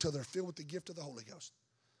or until they're filled with the gift of the Holy Ghost.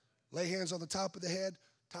 Lay hands on the top of the head,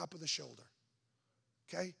 top of the shoulder.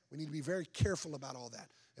 Okay? We need to be very careful about all that.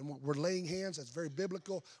 And we're laying hands. That's very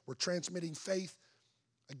biblical. We're transmitting faith.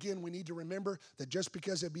 Again, we need to remember that just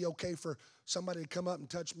because it'd be okay for somebody to come up and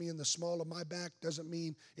touch me in the small of my back doesn't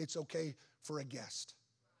mean it's okay for a guest.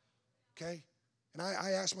 Okay? And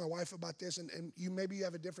I asked my wife about this, and maybe you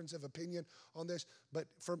have a difference of opinion on this, but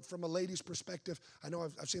from a lady's perspective, I know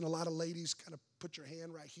I've seen a lot of ladies kind of put your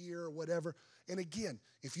hand right here or whatever. And again,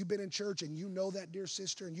 if you've been in church and you know that dear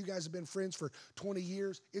sister and you guys have been friends for 20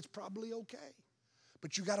 years, it's probably okay.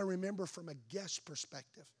 But you got to remember from a guest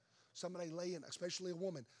perspective. Somebody laying, especially a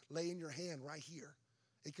woman, laying your hand right here.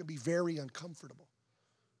 It can be very uncomfortable.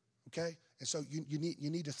 Okay? And so you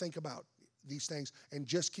need to think about these things and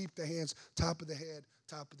just keep the hands top of the head,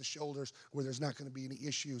 top of the shoulders, where there's not going to be any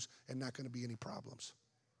issues and not going to be any problems.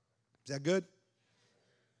 Is that good?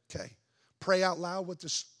 Okay. Pray out loud with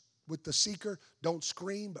the seeker. Don't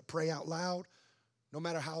scream, but pray out loud. No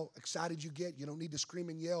matter how excited you get, you don't need to scream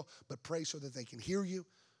and yell, but pray so that they can hear you.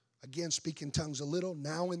 Again, speak in tongues a little,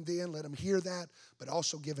 now and then, let them hear that, but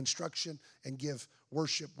also give instruction and give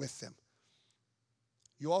worship with them.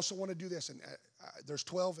 You also want to do this, and there's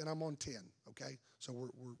 12 and I'm on 10, okay?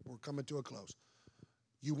 So we're coming to a close.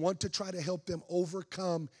 You want to try to help them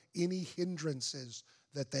overcome any hindrances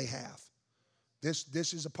that they have.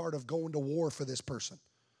 This is a part of going to war for this person,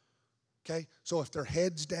 okay? So if their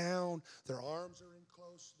head's down, their arms are in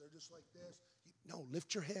close, they're just like this. No,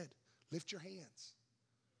 lift your head, lift your hands.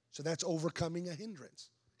 So that's overcoming a hindrance.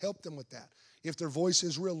 Help them with that. If their voice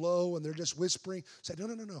is real low and they're just whispering, say,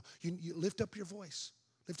 no. You lift up your voice.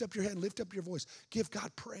 Lift up your head, lift up your voice. Give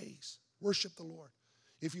God praise. Worship the Lord.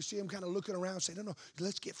 If you see them kind of looking around, say, no,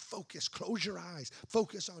 let's get focused. Close your eyes.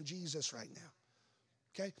 Focus on Jesus right now.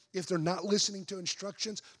 Okay? If they're not listening to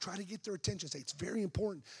instructions, try to get their attention. Say, it's very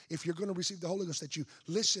important if you're going to receive the Holy Ghost that you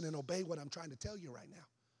listen and obey what I'm trying to tell you right now.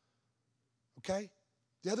 Okay?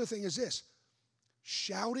 The other thing is this.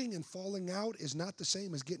 Shouting and falling out is not the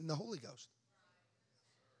same as getting the Holy Ghost.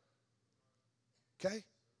 Okay?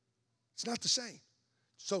 It's not the same.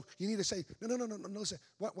 So you need to say, no, listen.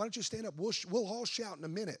 Why don't you stand up? We'll all shout in a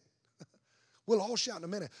minute. We'll all shout in a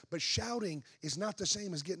minute. But shouting is not the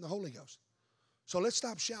same as getting the Holy Ghost. So let's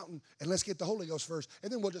stop shouting and let's get the Holy Ghost first,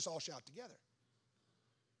 and then we'll just all shout together.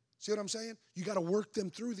 See what I'm saying? You got to work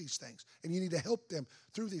them through these things, and you need to help them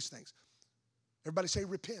through these things. Everybody say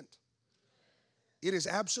repent. It is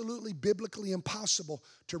absolutely biblically impossible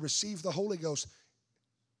to receive the Holy Ghost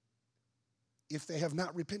if they have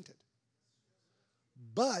not repented.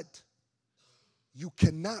 But you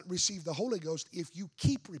cannot receive the Holy Ghost if you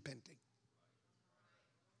keep repenting.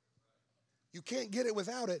 You can't get it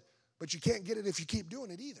without it, but you can't get it if you keep doing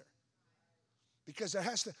it either. Because there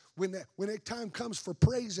has to, when that time comes for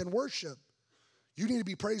praise and worship, you need to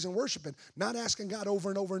be praising and worshiping, not asking God over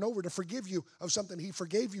and over and over to forgive you of something He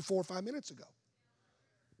forgave you 4 or 5 minutes ago.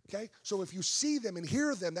 Okay? So if you see them and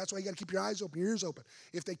hear them, that's why you got to keep your eyes open, your ears open.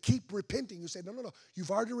 If they keep repenting, you say, no.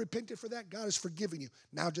 You've already repented for that. God has forgiven you.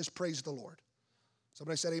 Now just praise the Lord.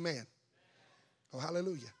 Somebody said amen. Oh,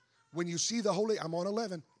 hallelujah. When you see the Holy, I'm on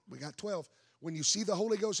 11. We got 12. When you see the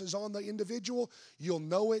Holy Ghost is on the individual, you'll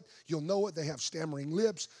know it. You'll know it. They have stammering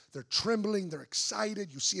lips. They're trembling. They're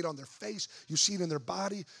excited. You see it on their face. You see it in their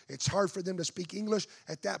body. It's hard for them to speak English.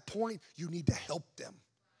 At that point, you need to help them.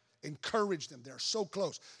 Encourage them. They're so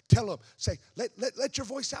close. Tell them, say, let your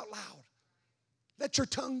voice out loud. Let your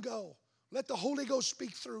tongue go. Let the Holy Ghost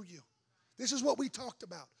speak through you. This is what we talked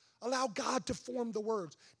about. Allow God to form the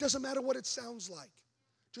words. Doesn't matter what it sounds like.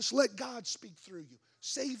 Just let God speak through you.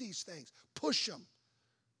 Say these things. Push them.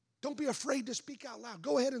 Don't be afraid to speak out loud.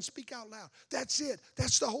 Go ahead and speak out loud. That's it.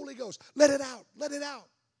 That's the Holy Ghost. Let it out. Let it out.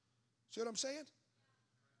 See what I'm saying?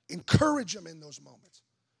 Encourage them in those moments.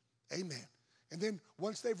 Amen. And then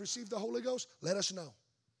once they've received the Holy Ghost, let us know.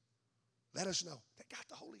 Let us know. They got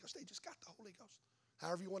the Holy Ghost. They just got the Holy Ghost.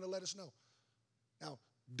 However you want to let us know. Now,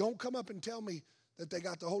 don't come up and tell me that they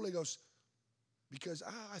got the Holy Ghost because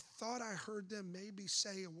I thought I heard them maybe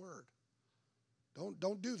say a word.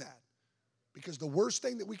 Don't do that. Because the worst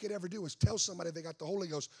thing that we could ever do is tell somebody they got the Holy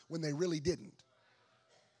Ghost when they really didn't.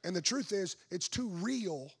 And the truth is, it's too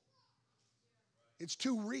real. It's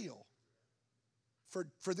too real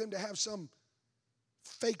for them to have some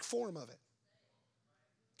fake form of it.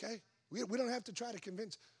 Okay? We don't have to try to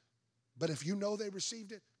convince. But if you know they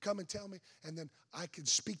received it, come and tell me, and then I can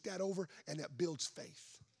speak that over, and that builds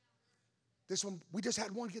faith. This one, we just had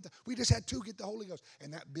two get the Holy Ghost,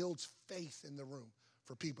 and that builds faith in the room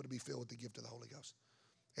for people to be filled with the gift of the Holy Ghost.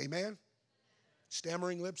 Amen?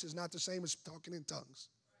 Stammering lips is not the same as talking in tongues.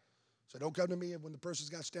 So don't come to me when the person's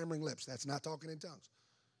got stammering lips. That's not talking in tongues.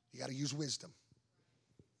 You got to use wisdom.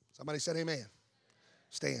 Somebody said amen.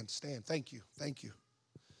 Stand. Thank you.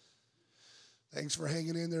 Thanks for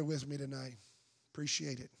hanging in there with me tonight.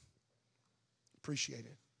 Appreciate it.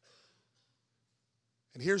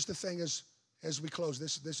 And here's the thing as we close.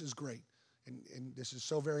 This is great. And this is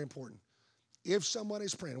so very important. If someone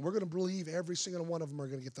is praying, and we're going to believe every single one of them are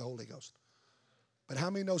going to get the Holy Ghost. But how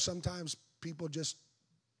many know sometimes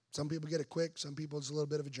some people get it quick, some people it's a little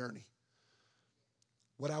bit of a journey.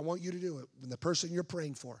 What I want you to do, when the person you're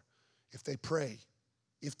praying for, if they pray,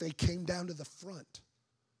 if they came down to the front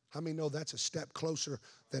How many know that's a step closer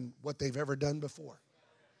than what they've ever done before?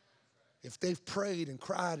 If they've prayed and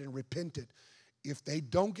cried and repented, if they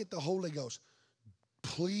don't get the Holy Ghost,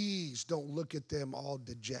 please don't look at them all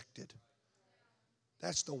dejected.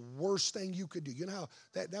 That's the worst thing you could do. You know how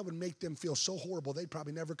that would make them feel so horrible, they'd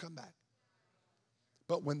probably never come back.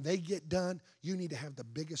 But when they get done, you need to have the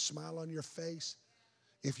biggest smile on your face.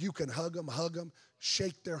 If you can hug them,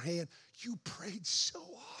 shake their hand. You prayed so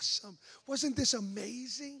awesome. Wasn't this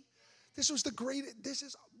amazing? This was the greatest. This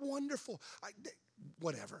is wonderful.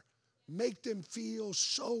 Whatever. Make them feel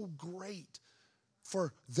so great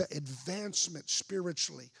for the advancement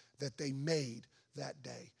spiritually that they made that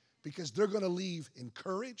day. Because they're going to leave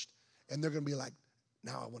encouraged, and they're going to be like,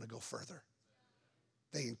 now I want to go further.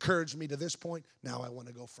 They encouraged me to this point. Now I want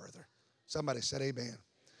to go further. Somebody said amen.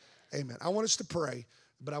 Amen. I want us to pray,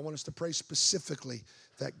 but I want us to pray specifically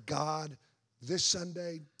that God, this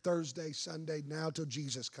Sunday, Thursday, Sunday, now till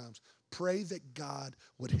Jesus comes, pray that God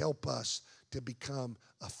would help us to become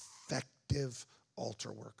effective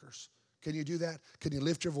altar workers. Can you do that? Can you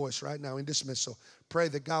lift your voice right now in dismissal? Pray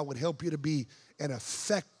that God would help you to be an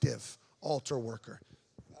effective altar worker.